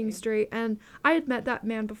not thinking straight. And I had met that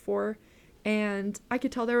man before, and I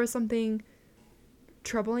could tell there was something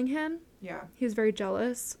troubling him. Yeah. He was very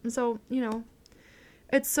jealous. And so,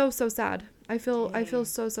 it's so sad. I feel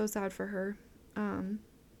so sad for her.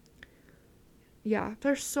 Yeah,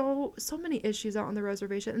 there's so many issues out on the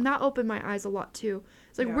reservation, and that opened my eyes a lot too.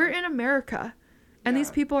 It's we're in America, and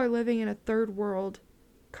these people are living in a third world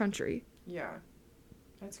country. Yeah.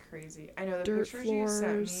 That's crazy. I know the Dirt pictures floors.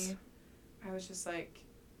 you sent me. I was just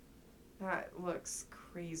that looks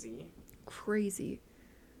crazy. Crazy.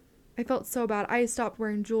 I felt so bad. I stopped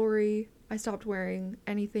wearing jewelry. I stopped wearing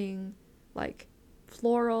anything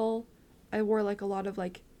floral. I wore a lot of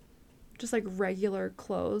just regular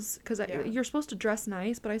clothes, because you're supposed to dress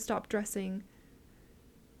nice, but I stopped dressing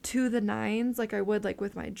to the nines like I would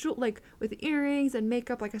with my with earrings and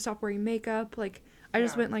makeup. I stopped wearing makeup. I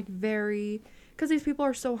just went very, because these people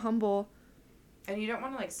are so humble. And you don't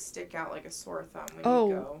want to stick out like a sore thumb when you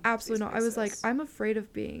go. Oh, absolutely not. I was I'm afraid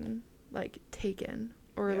of being taken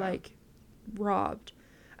or robbed.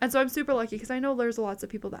 And so I'm super lucky, because I know there's lots of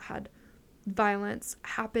people that had violence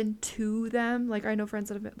happen to them. I know friends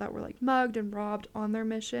that were mugged and robbed on their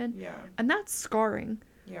mission. Yeah. And that's scarring.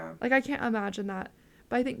 Yeah. I can't imagine that.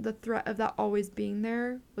 But I think the threat of that always being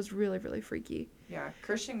there was really, really freaky. Yeah.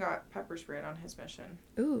 Christian got pepper sprayed on his mission.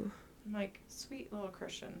 Ooh. I'm sweet little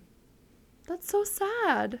Christian. That's so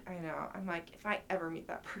sad. I know. I'm if I ever meet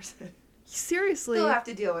that person. Seriously. They'll have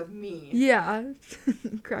to deal with me. Yeah.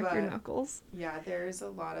 Crack your knuckles. Yeah, there's a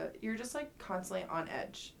lot of... You're just, constantly on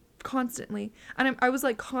edge. Constantly. And I was,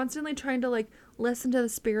 constantly trying to, listen to the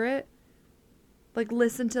spirit.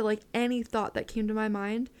 Listen to, any thought that came to my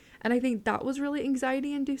mind. And I think that was really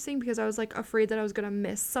anxiety-inducing, because I was, afraid that I was going to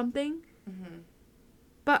miss something. Mm-hmm.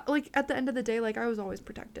 But, at the end of the day, I was always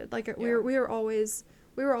protected.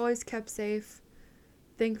 We were always kept safe,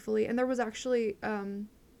 thankfully. And there was actually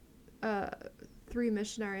 3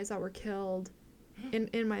 missionaries that were killed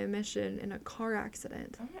in my mission in a car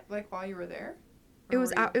accident. While you were there? It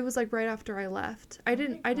was right after I left. I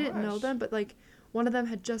didn't know them, but one of them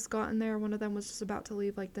had just gotten there. One of them was just about to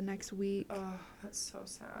leave the next week. Oh, that's so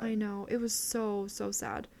sad. I know. It was so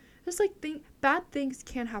sad. Just bad things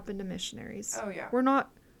can happen to missionaries. Oh yeah. We're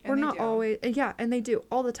not always, yeah, and they do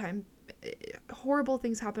all the time. Horrible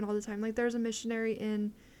things happen all the time. There's a missionary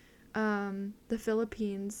in the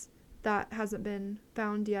Philippines that hasn't been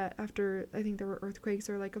found yet after, I think there were earthquakes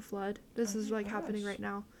or a flood. This is happening right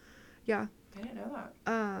now. Yeah. I didn't know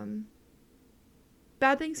that.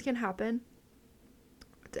 Bad things can happen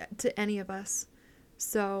to any of us.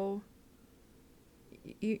 So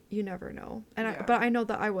you never know. And but I know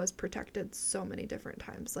that I was protected so many different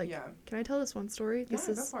times. Can I tell this one story? Go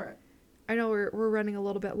for it. I know we're running a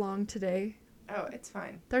little bit long today. Oh, it's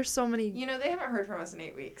fine. There's so many. They haven't heard from us in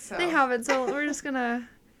 8 weeks. So. They haven't, so we're just gonna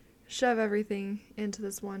shove everything into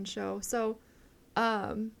this one show. So,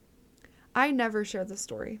 I never share the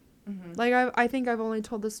story. Mm-hmm. I think I've only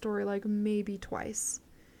told the story maybe twice.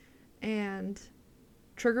 And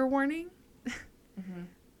trigger warning.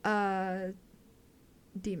 Mm-hmm.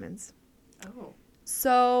 Demons. Oh.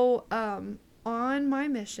 So, on my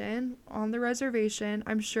mission on the reservation,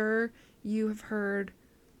 I'm sure you have heard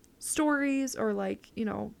stories or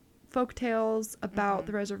folk tales about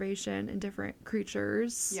the reservation and different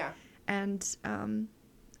creatures. Yeah. And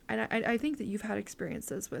I think that you've had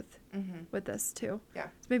experiences with this too. Yeah.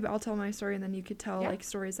 So maybe I'll tell my story, and then you could tell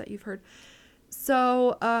stories that you've heard.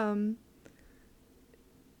 So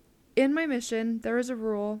in my mission, there was a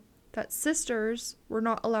rule that sisters were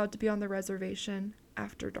not allowed to be on the reservation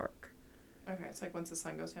after dark. Okay, it's once the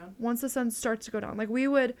sun goes down? Once the sun starts to go down. We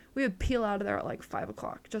would peel out of there at 5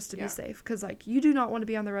 o'clock just to be safe. Because you do not want to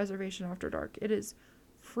be on the reservation after dark. It is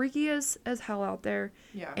freaky as hell out there.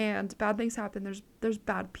 Yeah. And bad things happen. There's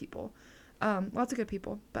bad people. Lots of good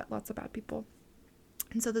people, but lots of bad people.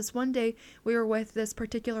 And so this one day we were with this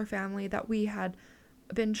particular family that we had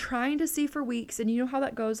been trying to see for weeks, and you know how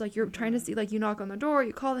that goes, like you're trying to see, like you knock on the door,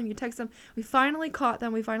 you call them, you text them. We finally caught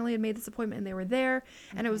them. We finally had made this appointment, and they were there,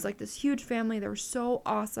 and it was like this huge family. They were so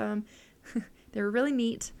awesome. They were really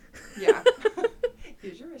neat. Yeah.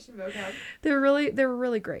 Use your mission vocab. They were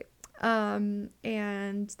really great.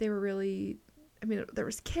 And they were really, I mean, there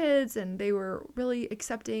was kids, and they were really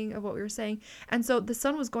accepting of what we were saying. And so the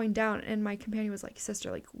sun was going down, and my companion was like, sister,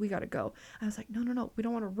 like, we gotta go. I was like, no, we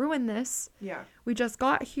don't want to ruin this. Yeah. We just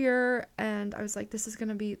got here, and I was like,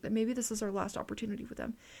 maybe this is our last opportunity with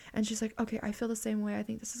them. And she's like, okay, I feel the same way. I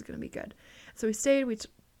think this is gonna be good. So we stayed,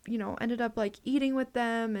 ended up like eating with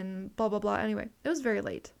them and blah, blah, blah. Anyway, it was very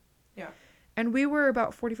late. Yeah. And we were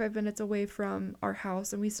about 45 minutes away from our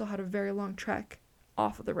house, and we still had a very long trek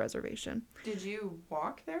off of the reservation. Did you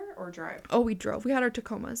walk there or drive? Oh, we drove. We had our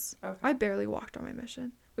Tacomas. Okay. I barely walked on my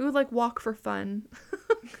mission. We would like walk for fun.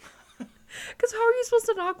 Because how are you supposed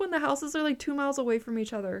to knock when the houses are like 2 miles away from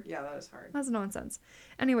each other? Yeah, that is hard. That's nonsense.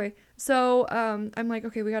 Anyway, so I'm like,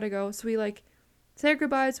 okay, we gotta go. So we like say our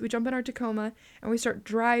goodbyes, we jump in our Tacoma, and we start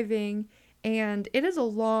driving, and it is a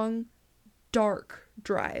long, dark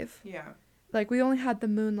drive. Yeah. Like we only had the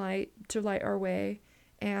moonlight to light our way,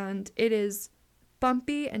 and it is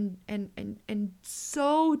bumpy and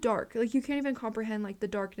so dark. Like you can't even comprehend like the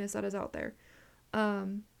darkness that is out there.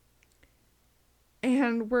 And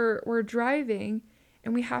we're driving,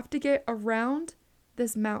 and we have to get around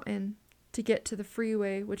this mountain to get to the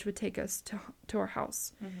freeway, which would take us to our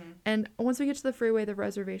house. Mm-hmm. And once we get to the freeway, the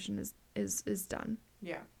reservation is done.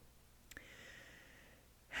 Yeah.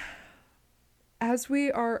 As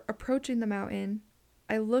we are approaching the mountain,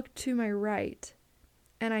 I look to my right,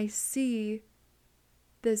 and I see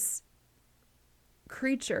this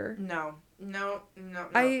creature. No.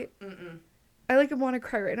 I like want to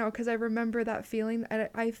cry right now because I remember that feeling.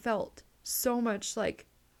 I felt so much like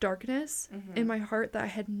darkness in my heart that I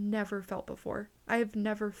had never felt before. I have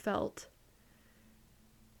never felt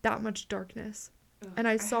that much darkness. Ugh, and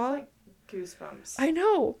I saw have, like, goosebumps. I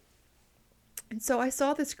know. And so I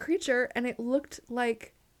saw this creature, and it looked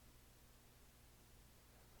like,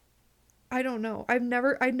 I don't know. I'd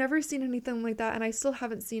never seen anything like that, and I still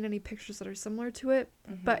haven't seen any pictures that are similar to it,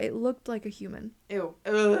 but it looked like a human. Ew.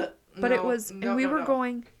 Ugh. But it was, and we were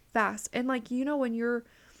going fast. And like, you know, when you're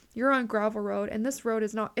on gravel road, and this road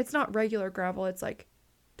it's not regular gravel. It's like,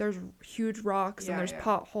 there's huge rocks and there's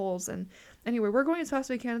potholes. And anyway, we're going as fast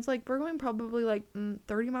as we can. It's like, we're going probably like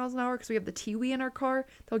 30 miles an hour because we have the Tiwi in our car.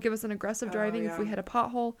 They'll give us an aggressive driving if we hit a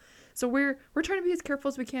pothole. So we're trying to be as careful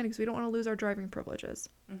as we can because we don't want to lose our driving privileges.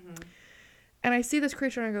 Mm-hmm. And I see this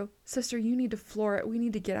creature, and I go, sister, you need to floor it. We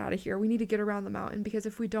need to get out of here. We need to get around the mountain, because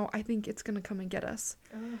if we don't, I think it's going to come and get us.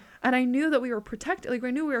 Ugh. And I knew that we were protected. Like,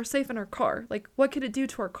 I knew we were safe in our car. Like, what could it do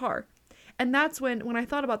to our car? And that's when I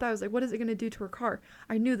thought about that, I was like, what is it going to do to our car?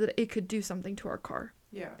 I knew that it could do something to our car.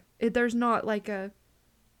 Yeah. There's nothing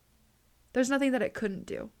that it couldn't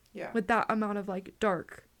do. Yeah. With that amount of, like,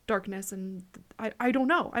 darkness, and I don't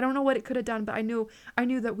know. I don't know what it could have done, but I knew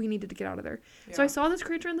that we needed to get out of there. Yeah. So I saw this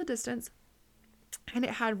creature in the distance, and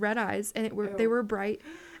it had red eyes, and they were bright,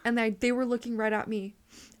 and they were looking right at me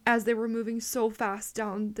as they were moving so fast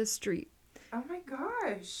down the street. Oh my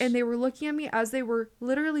gosh. And they were looking at me as they were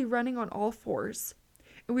literally running on all fours.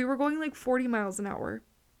 And we were going like 40 miles an hour.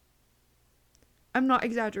 I'm not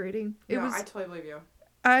exaggerating. I totally believe you.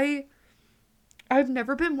 I've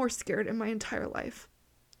never been more scared in my entire life,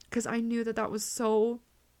 because I knew that was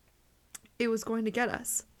it was going to get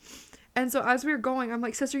us. And so as we were going, I'm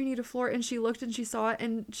like, sister, you need to floor it. And she looked, and she saw it,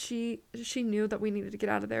 and she knew that we needed to get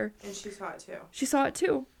out of there. And she saw it too. She saw it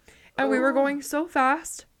too. And we were going so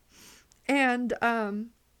fast, and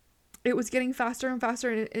it was getting faster and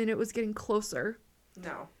faster, and it was getting closer.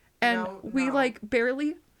 No. And we like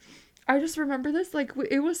barely, I just remember this, like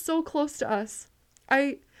it was so close to us.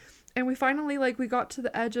 And we finally, like, we got to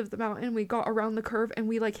the edge of the mountain, we got around the curve, and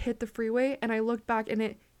we like hit the freeway, and I looked back, and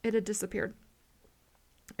it had disappeared.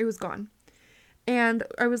 It was gone. And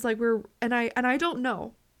I was like, and I don't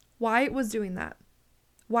know why it was doing that.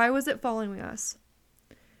 Why was it following us?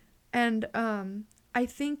 And I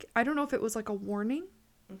don't know if it was like a warning.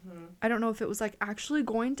 Mm-hmm. I don't know if it was like actually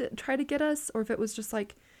going to try to get us, or if it was just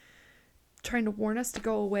like trying to warn us to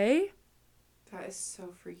go away. That is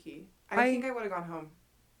so freaky. I think I would have gone home.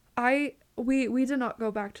 We did not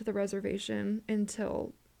go back to the reservation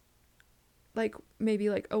until like maybe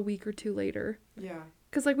like a week or two later. Yeah.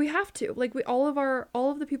 Because, like, we have to. Like, all of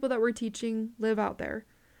the people that we're teaching live out there.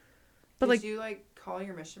 But did you, like, call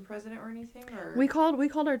your mission president or anything? Or we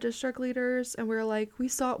called our district leaders, and we were like, we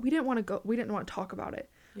didn't want to go. We didn't want to talk about it.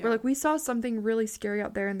 We're like, we saw something really scary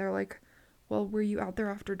out there, and they're like, well, were you out there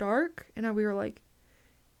after dark? And we were like,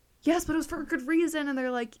 yes, but it was for a good reason. And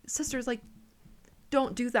they're like, sisters, like,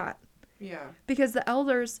 don't do that. Yeah. Because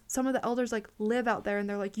some of the elders like live out there, and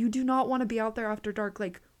they're like, you do not want to be out there after dark.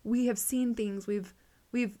 Like, we have seen things, we've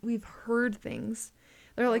heard things.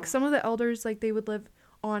 They're like, some of the elders, like, they would live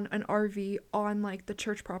on an RV on like the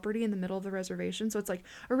church property in the middle of the reservation. So it's like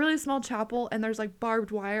a really small chapel, and there's like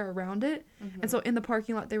barbed wire around it. And so in the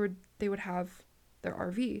parking lot they would have their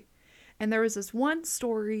RV. And there was this one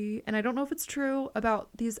story, and I don't know if it's true, about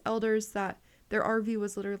these elders that their RV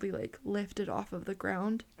was literally like lifted off of the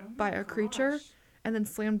ground by a creature and then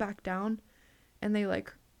slammed back down, and they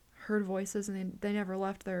like heard voices, and they never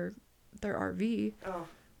left their RV. Oh.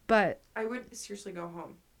 But I would seriously go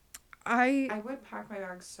home. I would pack my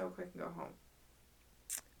bags so quick and go home.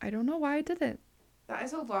 I don't know why I didn't. That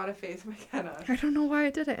is a lot of faith, McKenna. I don't know why I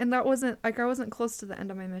didn't. And that wasn't, like, I wasn't close to the end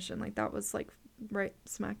of my mission. Like, that was, like, right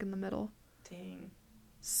smack in the middle. Dang.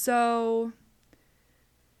 So.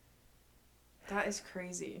 That is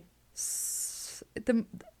crazy.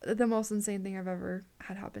 The most insane thing I've ever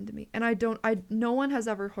had happen to me. And no one has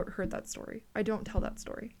ever heard that story. I don't tell that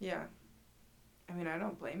story. Yeah. I mean, I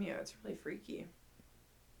don't blame you. It's really freaky.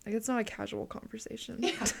 Like, it's not a casual conversation.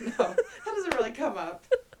 Yeah, no. That doesn't really come up.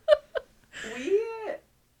 We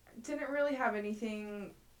didn't really have anything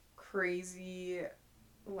crazy,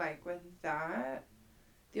 like, with that.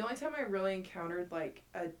 The only time I really encountered, like,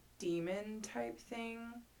 a demon type thing,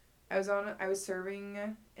 I was serving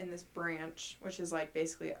in this branch, which is, like,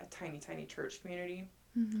 basically a tiny, tiny church community.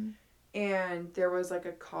 Mm-hmm. And there was, like,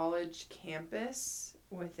 a college campus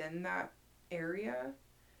within that area.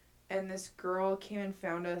 And this girl came and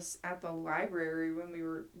found us at the library when we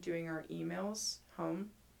were doing our emails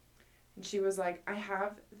home. And she was like, I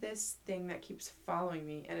have this thing that keeps following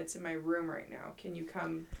me, and it's in my room right now. Can you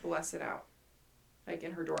come bless it out? Like,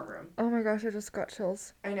 in her dorm room. Oh my gosh, I just got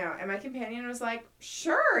chills. I know. And my companion was like,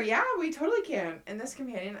 sure, yeah, we totally can. And this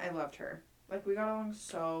companion, I loved her. Like, we got along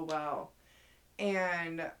so well.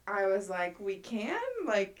 And I was like, we can?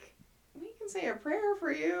 Like, we can say a prayer for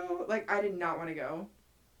you. Like, I did not want to go.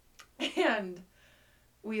 And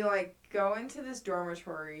we, like, go into this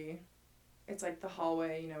dormitory. It's, like, the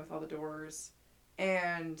hallway, you know, with all the doors.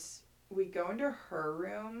 And we go into her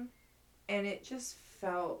room, and it just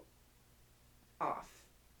felt off.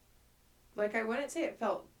 Like, I wouldn't say it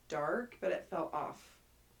felt dark, but it felt off.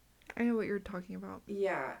 I know what you're talking about.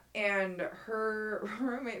 Yeah, and her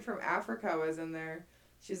roommate from Africa was in there.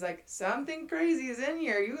 She's like, something crazy is in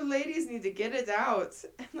here. You ladies need to get it out.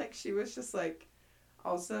 And, like, she was just, like,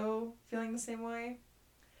 also feeling the same way.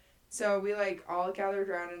 So we, like, all gathered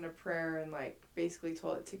around in a prayer and, like, basically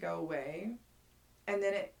told it to go away. And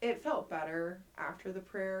then it felt better after the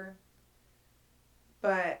prayer.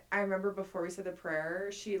 But I remember before we said the prayer,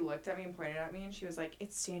 she looked at me and pointed at me, and she was like,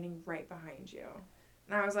 it's standing right behind you.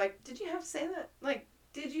 And I was like, did you have to say that? Like,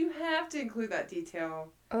 did you have to include that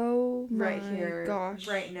detail? Oh my right here, gosh.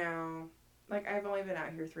 right now. Like, I've only been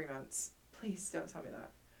out here 3 months. Please don't tell me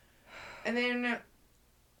that. And then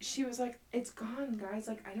she was like, it's gone, guys.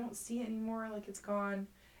 Like, I don't see it anymore. Like, it's gone.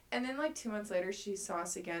 And then, like, 2 months later, she saw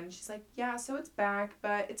us again. She's like, yeah, so it's back,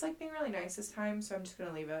 but it's, like, being really nice this time, so I'm just going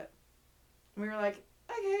to leave it. And we were like,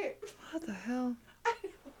 okay. What the hell? I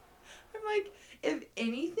know. I'm like, if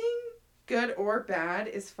anything, good or bad,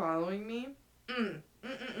 is following me,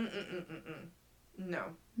 no.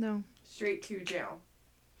 No. Straight to jail.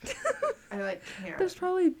 I, like, can't. There's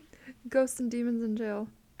probably ghosts and demons in jail.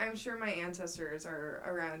 I'm sure my ancestors are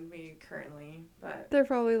around me currently, but They're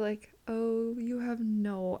probably like, oh, you have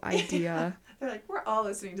no idea. They're like, we're all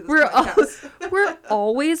listening to this podcast. We're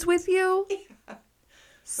always with you. Yeah. But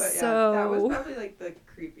so... yeah, that was probably, like, the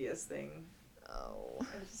creepiest thing. Oh.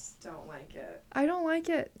 I just don't like it. I don't like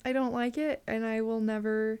it. I don't like it, and I will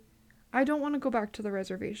never... I don't want to go back to the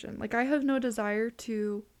reservation. Like, I have no desire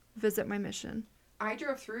to visit my mission. I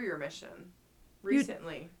drove through your mission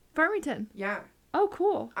recently. Farmington? Yeah. Oh,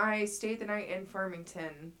 cool. I stayed the night in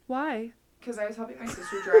Farmington. Why? Because I was helping my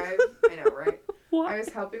sister drive. I know, right? What? I was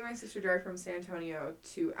helping my sister drive from San Antonio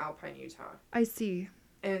to Alpine, Utah. I see.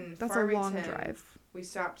 And that's Farmington, a long drive. We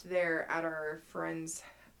stopped there at her friend's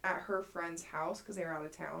house because they were out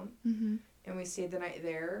of town. Mm-hmm. And we stayed the night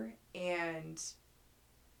there. And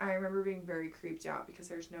I remember being very creeped out because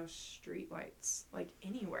there's no street lights, like,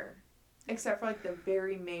 anywhere. Except for, like, the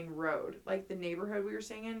very main road. Like, the neighborhood we were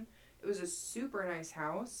staying in, it was a super nice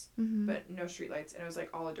house, mm-hmm. but no street lights. And it was, like,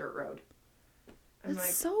 all a dirt road. I'm It's like,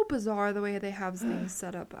 so bizarre the way they have things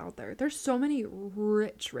set up out there. There's so many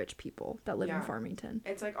rich people that live in yeah. Farmington.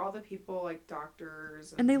 It's like all the people, like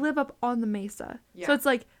doctors. And they live up on the mesa. Yeah. So it's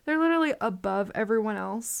like they're literally above everyone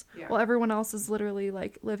else. Yeah. While everyone else is literally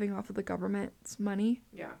like living off of the government's money.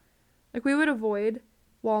 Yeah. Like we would avoid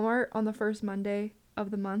Walmart on the first Monday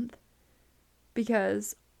of the month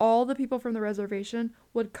because all the people from the reservation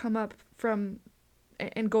would come up from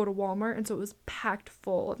and go to Walmart, and so it was packed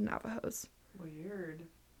full of Navajos. Weird.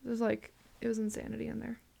 It was insanity in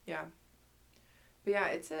there. Yeah. But yeah,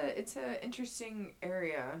 it's a interesting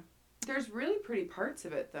area. There's really pretty parts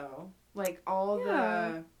of it though. Like all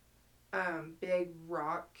the big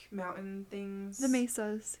rock mountain things. The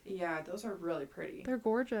mesas. Yeah, those are really pretty. They're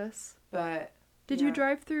gorgeous. But did you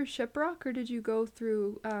drive through Shiprock or did you go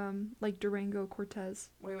through like Durango Cortez?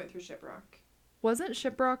 We went through Shiprock. Wasn't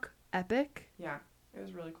Shiprock epic? Yeah, it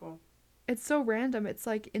was really cool. It's so random. It's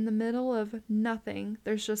like in the middle of nothing.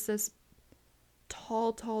 There's just this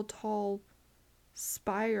tall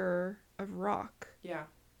spire of rock. Yeah.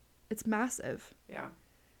 It's massive. Yeah.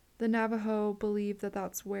 The Navajo believe that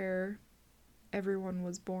that's where everyone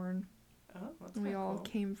was born. Oh, that's and we all cool.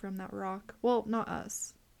 came from that rock. Well, not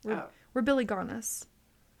us. We're Billy Ganas.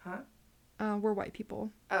 Huh? We're white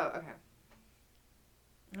people. Oh, okay.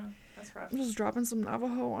 Oh, that's rough. I'm just dropping some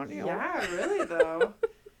Navajo on you. Yeah, really though.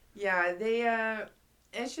 Yeah, they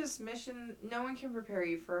it's just mission. No one can prepare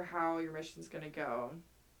you for how your mission's gonna go.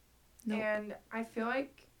 Nope. And I feel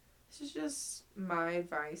like this is just my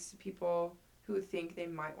advice to people who think they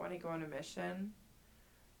might want to go on a mission.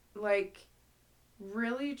 Like,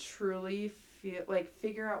 really, truly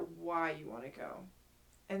figure out why you want to go.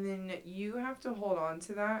 And then you have to hold on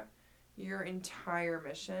to that your entire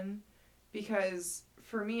mission. Because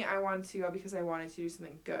for me, I wanted to go because I wanted to do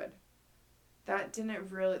something good. That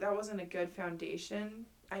wasn't a good foundation.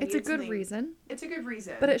 It's a good reason. It's a good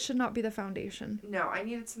reason. But it should not be the foundation. No, I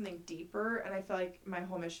needed something deeper, and I feel like my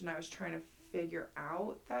whole mission, I was trying to figure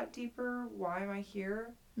out that deeper. Why am I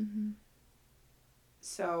here? Mm-hmm.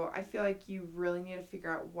 So I feel like you really need to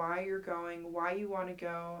figure out why you're going, why you want to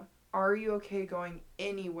go. Are you okay going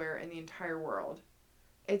anywhere in the entire world?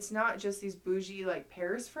 It's not just these bougie, like,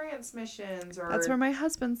 Paris, France missions or... That's where my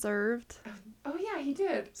husband served. Oh, yeah, he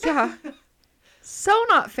did. Yeah. So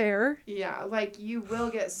not fair. Yeah, like, you will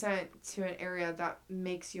get sent to an area that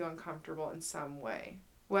makes you uncomfortable in some way.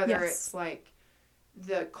 Whether it's, like,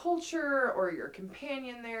 the culture or your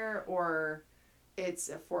companion there or it's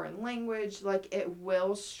a foreign language. Like, it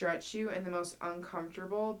will stretch you in the most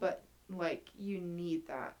uncomfortable, but, like, you need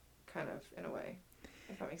that kind of, in a way,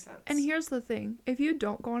 if that makes sense. And here's the thing. If you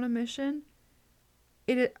don't go on a mission,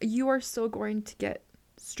 you are still going to get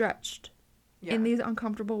stretched. Yeah. In these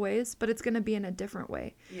uncomfortable ways, but it's going to be in a different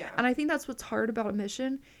way. Yeah. And I think that's what's hard about a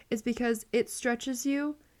mission is because it stretches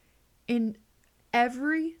you in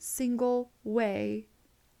every single way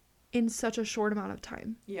in such a short amount of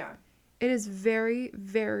time. Yeah. It is very,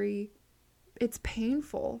 very, it's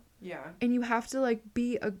painful. Yeah. And you have to like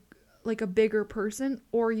be a bigger person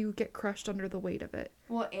or you get crushed under the weight of it.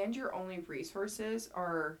 Well, and your only resources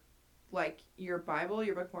are like your Bible,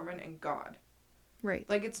 your Book of Mormon, and God. Right.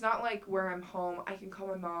 Like, it's not like where I'm home, I can call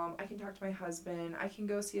my mom, I can talk to my husband, I can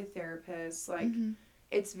go see a therapist. Like,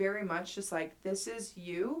 It's very much just like, this is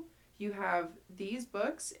you. You have these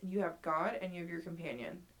books, and you have God, and you have your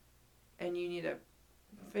companion. And you need to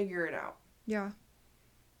figure it out. Yeah.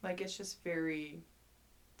 Like, it's just very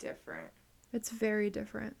different. It's very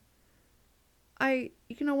different.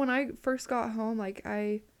 When I first got home, like,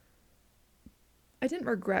 I didn't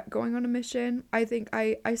regret going on a mission. I think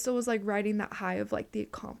I still was, like, riding that high of, like, the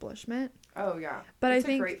accomplishment. Oh, yeah. But it's I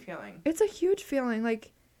think a great feeling. It's a huge feeling,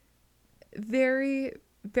 like, very,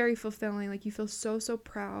 very fulfilling. Like, you feel so, so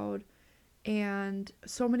proud and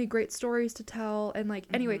so many great stories to tell. And, like,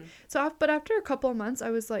 anyway, but after a couple of months, I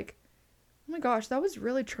was like, oh, my gosh, that was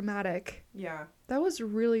really traumatic. Yeah. That was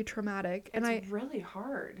really traumatic. It's really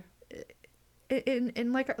hard.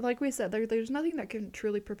 And like we said, there's nothing that can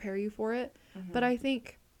truly prepare you for it. But I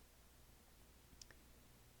think,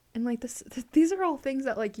 and like these are all things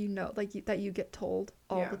that like that you get told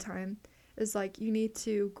all the time is like you need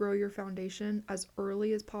to grow your foundation as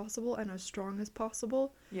early as possible and as strong as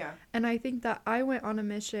possible. Yeah. And I think that I went on a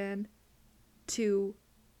mission to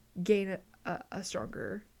gain a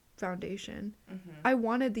stronger foundation. I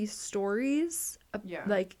wanted these stories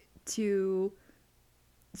like to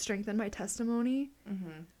strengthen my testimony.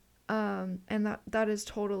 And that is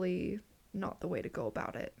totally not the way to go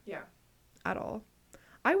about it. Yeah. At all.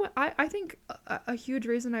 I think a huge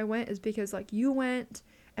reason I went is because like you went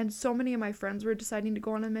and so many of my friends were deciding to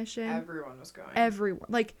go on a mission. Everyone was going. Everyone.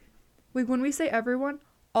 Like like when we say everyone,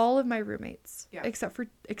 all of my roommates, Yeah. except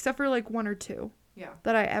for like one or two Yeah.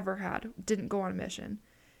 that I ever had, didn't go on a mission.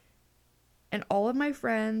 And all of my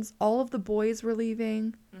friends, all of the boys were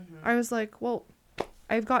leaving. Mm-hmm. I was like, well,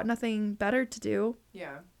 I've got nothing better to do.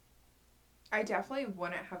 Yeah. I definitely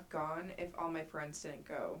wouldn't have gone if all my friends didn't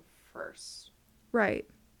go first. Right.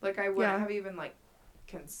 Like, I wouldn't have even, like,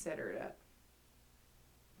 considered it.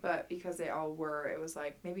 But because they all were, it was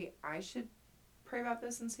like, maybe I should pray about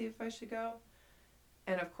this and see if I should go.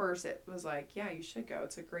 And, of course, it was like, yeah, you should go.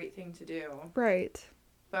 It's a great thing to do. Right.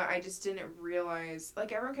 But I just didn't realize,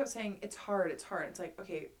 like, everyone kept saying, it's hard, it's hard. It's like,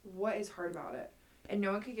 okay, what is hard about it? And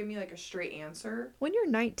no one could give me, like, a straight answer. When you're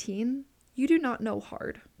 19, you do not know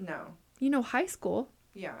hard. No. You know high school.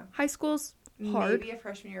 Yeah. High school's hard. Maybe a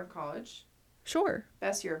freshman year of college. Sure.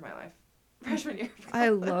 Best year of my life. Freshman year of college. I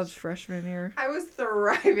loved freshman year. I was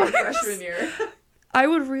thriving freshman year. I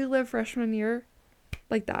would relive freshman year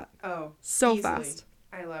like that. Oh. So easily. fast.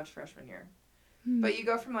 I loved freshman year. But you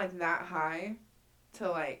go from, like, that high to,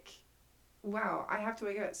 like, wow, I have to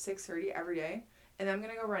wake up at 6:30 every day, and then I'm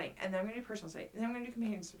going to go running, and then I'm going to do personal study, and then I'm going to do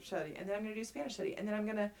companion study, and then I'm going to do Spanish study, and then I'm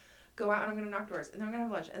going to go out and I'm going to knock doors, and then I'm going to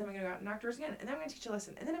have lunch, and then I'm going to go out and knock doors again, and then I'm going to teach a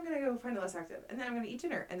lesson, and then I'm going to go find a less active, and then I'm going to eat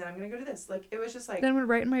dinner, and then I'm going to go to this. Like, it was just like... Then I'm going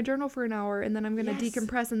to write in my journal for an hour, and then I'm going to Yes.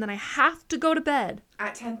 decompress, and then I have to go to bed.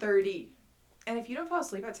 At 10:30. And if you don't fall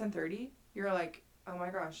asleep at 10:30, you're like, oh my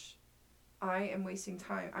gosh, I am wasting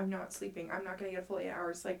time. I'm not sleeping. I'm not going to get a full 8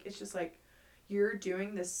 hours. Like, it's just like, you're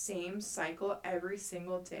doing the same cycle every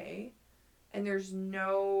single day, and there's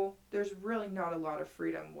really not a lot of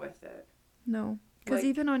freedom with it. No. Because Like-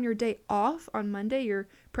 even on your day off, on Monday, your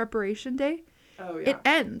preparation day, Oh, yeah. it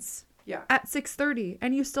ends Yeah. at 6:30,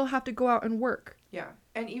 and you still have to go out and work. Yeah.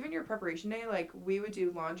 And even your preparation day, like, we would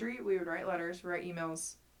do laundry, we would write letters, write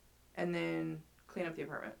emails, and then clean up the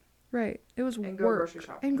apartment. Right. It was And go work. grocery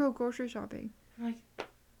shopping. And go grocery shopping.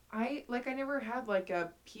 I never had, like,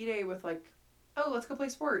 a P-Day with, like, oh, let's go play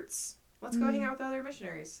sports. Let's go hang out with the other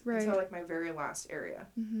missionaries. Right. Until, like, my very last area.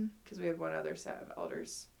 Mm-hmm. Because we have one other set of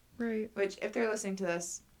elders. Right. Which, if they're listening to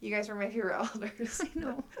this, you guys were my favorite elders. I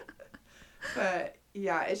know. But,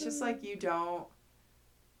 yeah, it's just, like, you don't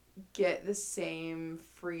get the same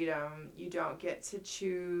freedom. You don't get to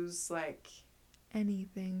choose, like...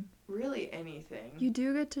 Anything. Really anything. You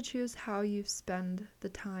do get to choose how you spend the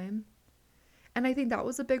time. And I think that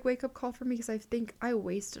was a big wake-up call for me because I think I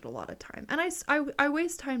wasted a lot of time. And I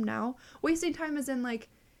waste time now. Wasting time is in, like,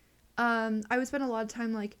 I would spend a lot of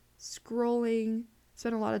time, like, scrolling,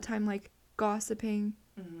 spend a lot of time, like, gossiping,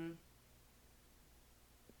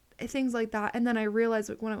 things like that. And then I realized,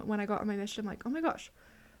 like, when I got on my mission, I'm like, oh my gosh,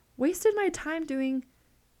 wasted my time doing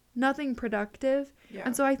nothing productive. Yeah.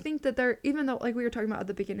 And so I think that there, even though, like we were talking about at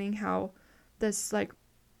the beginning, how this like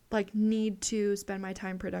need to spend my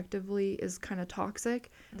time productively is kind of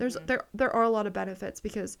toxic. There are a lot of benefits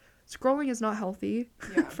because scrolling is not healthy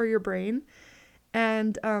for your brain,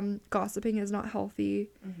 and gossiping is not healthy,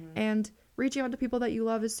 and reaching out to people that you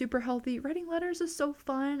love is super healthy. Writing letters is so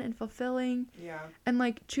fun and fulfilling. Yeah. And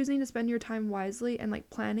like choosing to spend your time wisely and like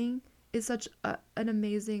planning is such an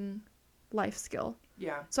amazing life skill.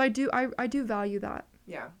 Yeah. So I do value that.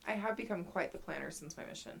 Yeah. I have become quite the planner since my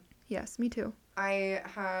mission. Yes, me too. I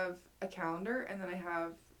have a calendar, and then I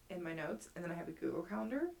have in my notes, and then I have a Google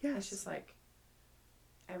Calendar. Yes. It's just like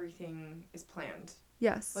everything is planned.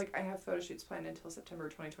 Yes. Like, I have photo shoots planned until September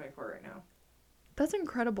 2024 right now. That's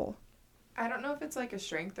incredible. I don't know if it's like a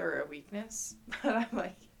strength or a weakness, but I'm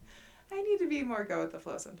like, I need to be more go with the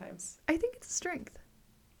flow sometimes. I think it's a strength.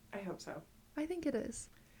 I hope so. I think it is.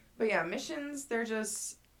 But yeah, missions, they're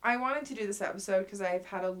just... I wanted to do this episode because I've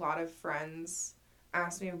had a lot of friends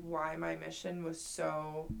ask me why my mission was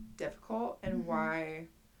so difficult and why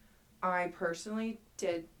I personally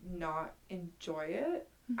did not enjoy it.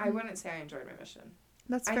 I wouldn't say I enjoyed my mission.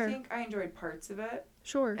 That's fair. I think I enjoyed parts of it.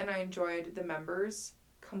 Sure. And I enjoyed the members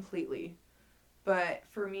completely. But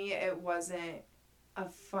for me, it wasn't a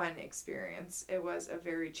fun experience. It was a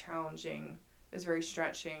very challenging, it was very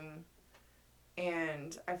stretching.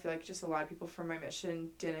 And I feel like just a lot of people from my mission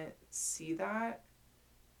didn't see that.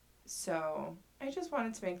 So I just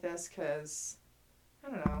wanted to make this because, I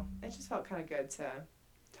don't know, it just felt kind of good to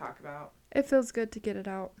talk about. It feels good to get it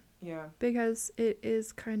out. Yeah. Because it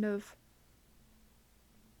is kind of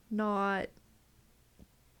not...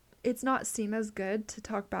 It's not seen as good to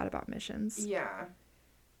talk bad about missions. Yeah.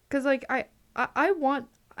 Because, like,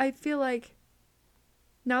 I feel like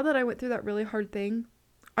now that I went through that really hard thing,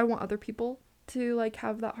 I want other people to, like,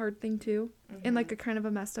 have that hard thing too. In, like, a kind of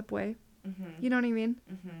a messed up way. You know what I mean?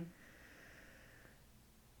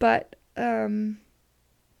 But,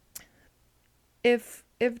 if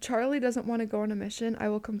if Charlie doesn't want to go on a mission, I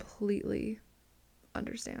will completely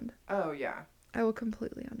understand. Oh, yeah. I will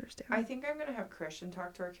completely understand. I think I'm going to have Christian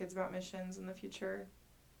talk to our kids about missions in the future.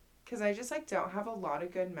 Because I just, like, don't have a lot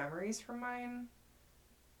of good memories from mine.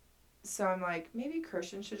 So I'm like, maybe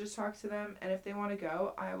Christian should just talk to them. And if they want to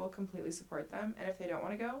go, I will completely support them. And if they don't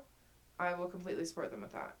want to go, I will completely support them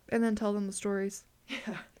with that. And then tell them the stories.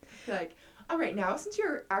 Yeah. Like, all right, now, since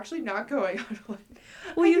you're actually not going on one,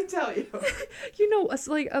 well, I can tell you. You know,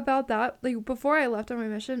 like, about that, like, before I left on my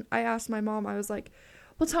mission, I asked my mom, I was like,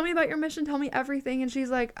 well, tell me about your mission, tell me everything. And she's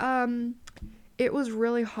like, it was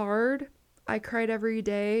really hard. I cried every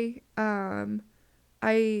day. I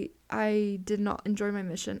did not enjoy my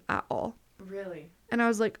mission at all. Really? And I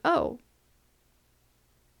was like, oh,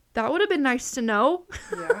 that would have been nice to know.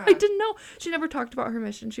 Yeah. I didn't know. She never talked about her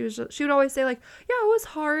mission. She would always say, like, yeah, it was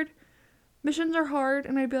hard. Missions are hard.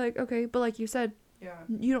 And I'd be like, okay, but like you said, yeah,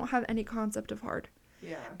 you don't have any concept of hard.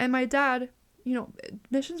 Yeah. And my dad, you know,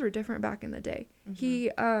 missions were different back in the day.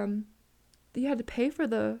 Mm-hmm. He had to pay for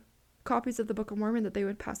the copies of the Book of Mormon that they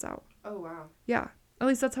would pass out. Oh, wow. Yeah. At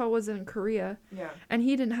least that's how it was in Korea. Yeah. And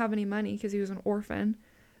he didn't have any money because he was an orphan.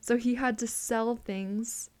 So he had to sell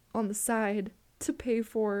things on the side to pay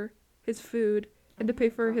for his food and to pay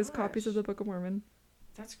for his copies of the Book of Mormon.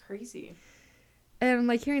 That's crazy. And,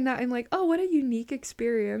 like, hearing that, I'm like, oh, what a unique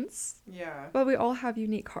experience. Yeah. But we all have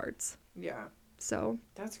unique hearts. Yeah. So.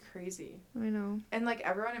 That's crazy. I know. And, like,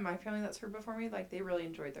 everyone in my family that's served before me, like, they really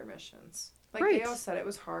enjoyed their missions. Like, right. They all said it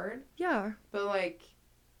was hard. Yeah. But, like,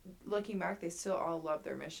 looking back, they still all love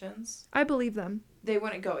their missions. I believe them. They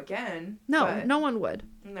wouldn't go again. No, no one would.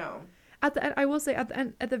 No. At the end, I will say, at the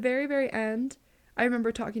end, at the very, very end, I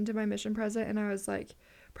remember talking to my mission president, and I was like,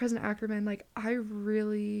 President Ackerman, like, I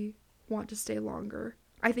really want to stay longer.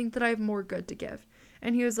 I think that I have more good to give.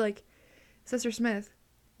 And he was like, Sister Smith,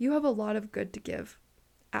 you have a lot of good to give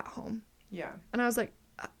at home. Yeah. And I was like,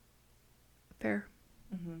 fair.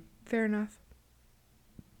 Mm-hmm. Fair enough.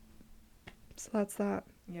 So that's that.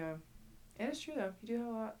 Yeah. It is true, though. You do have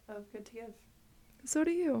a lot of good to give. So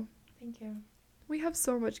do you. Thank you. We have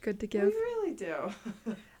so much good to give. We really do.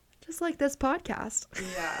 Just like this podcast.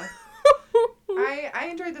 Yeah. I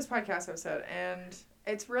enjoyed this podcast episode, and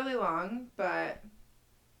it's really long, but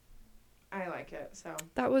I like it, so.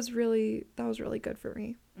 That was really good for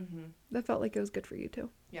me. Mm-hmm. That felt like it was good for you, too.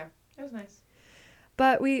 Yeah, it was nice.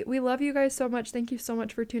 But we love you guys so much. Thank you so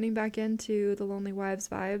much for tuning back into the Lonely Wives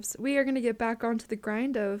Vibes. We are going to get back onto the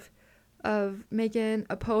grind of making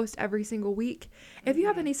a post every single week. If you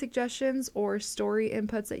have any suggestions or story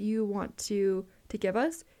inputs that you want to give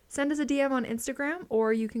us, send us a DM on Instagram,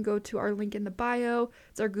 or you can go to our link in the bio.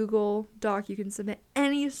 It's our Google Doc. You can submit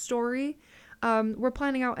any story. We're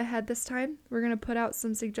planning out ahead this time. We're going to put out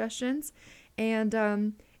some suggestions.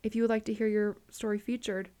 And if you would like to hear your story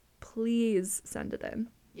featured, please send it in.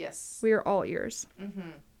 Yes. We are all ears.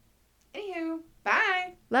 Mm-hmm. Anywho,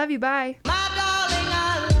 bye. Love you. Bye. My darling,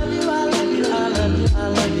 I love you, I love you, I love you, I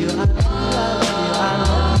love you, I love you.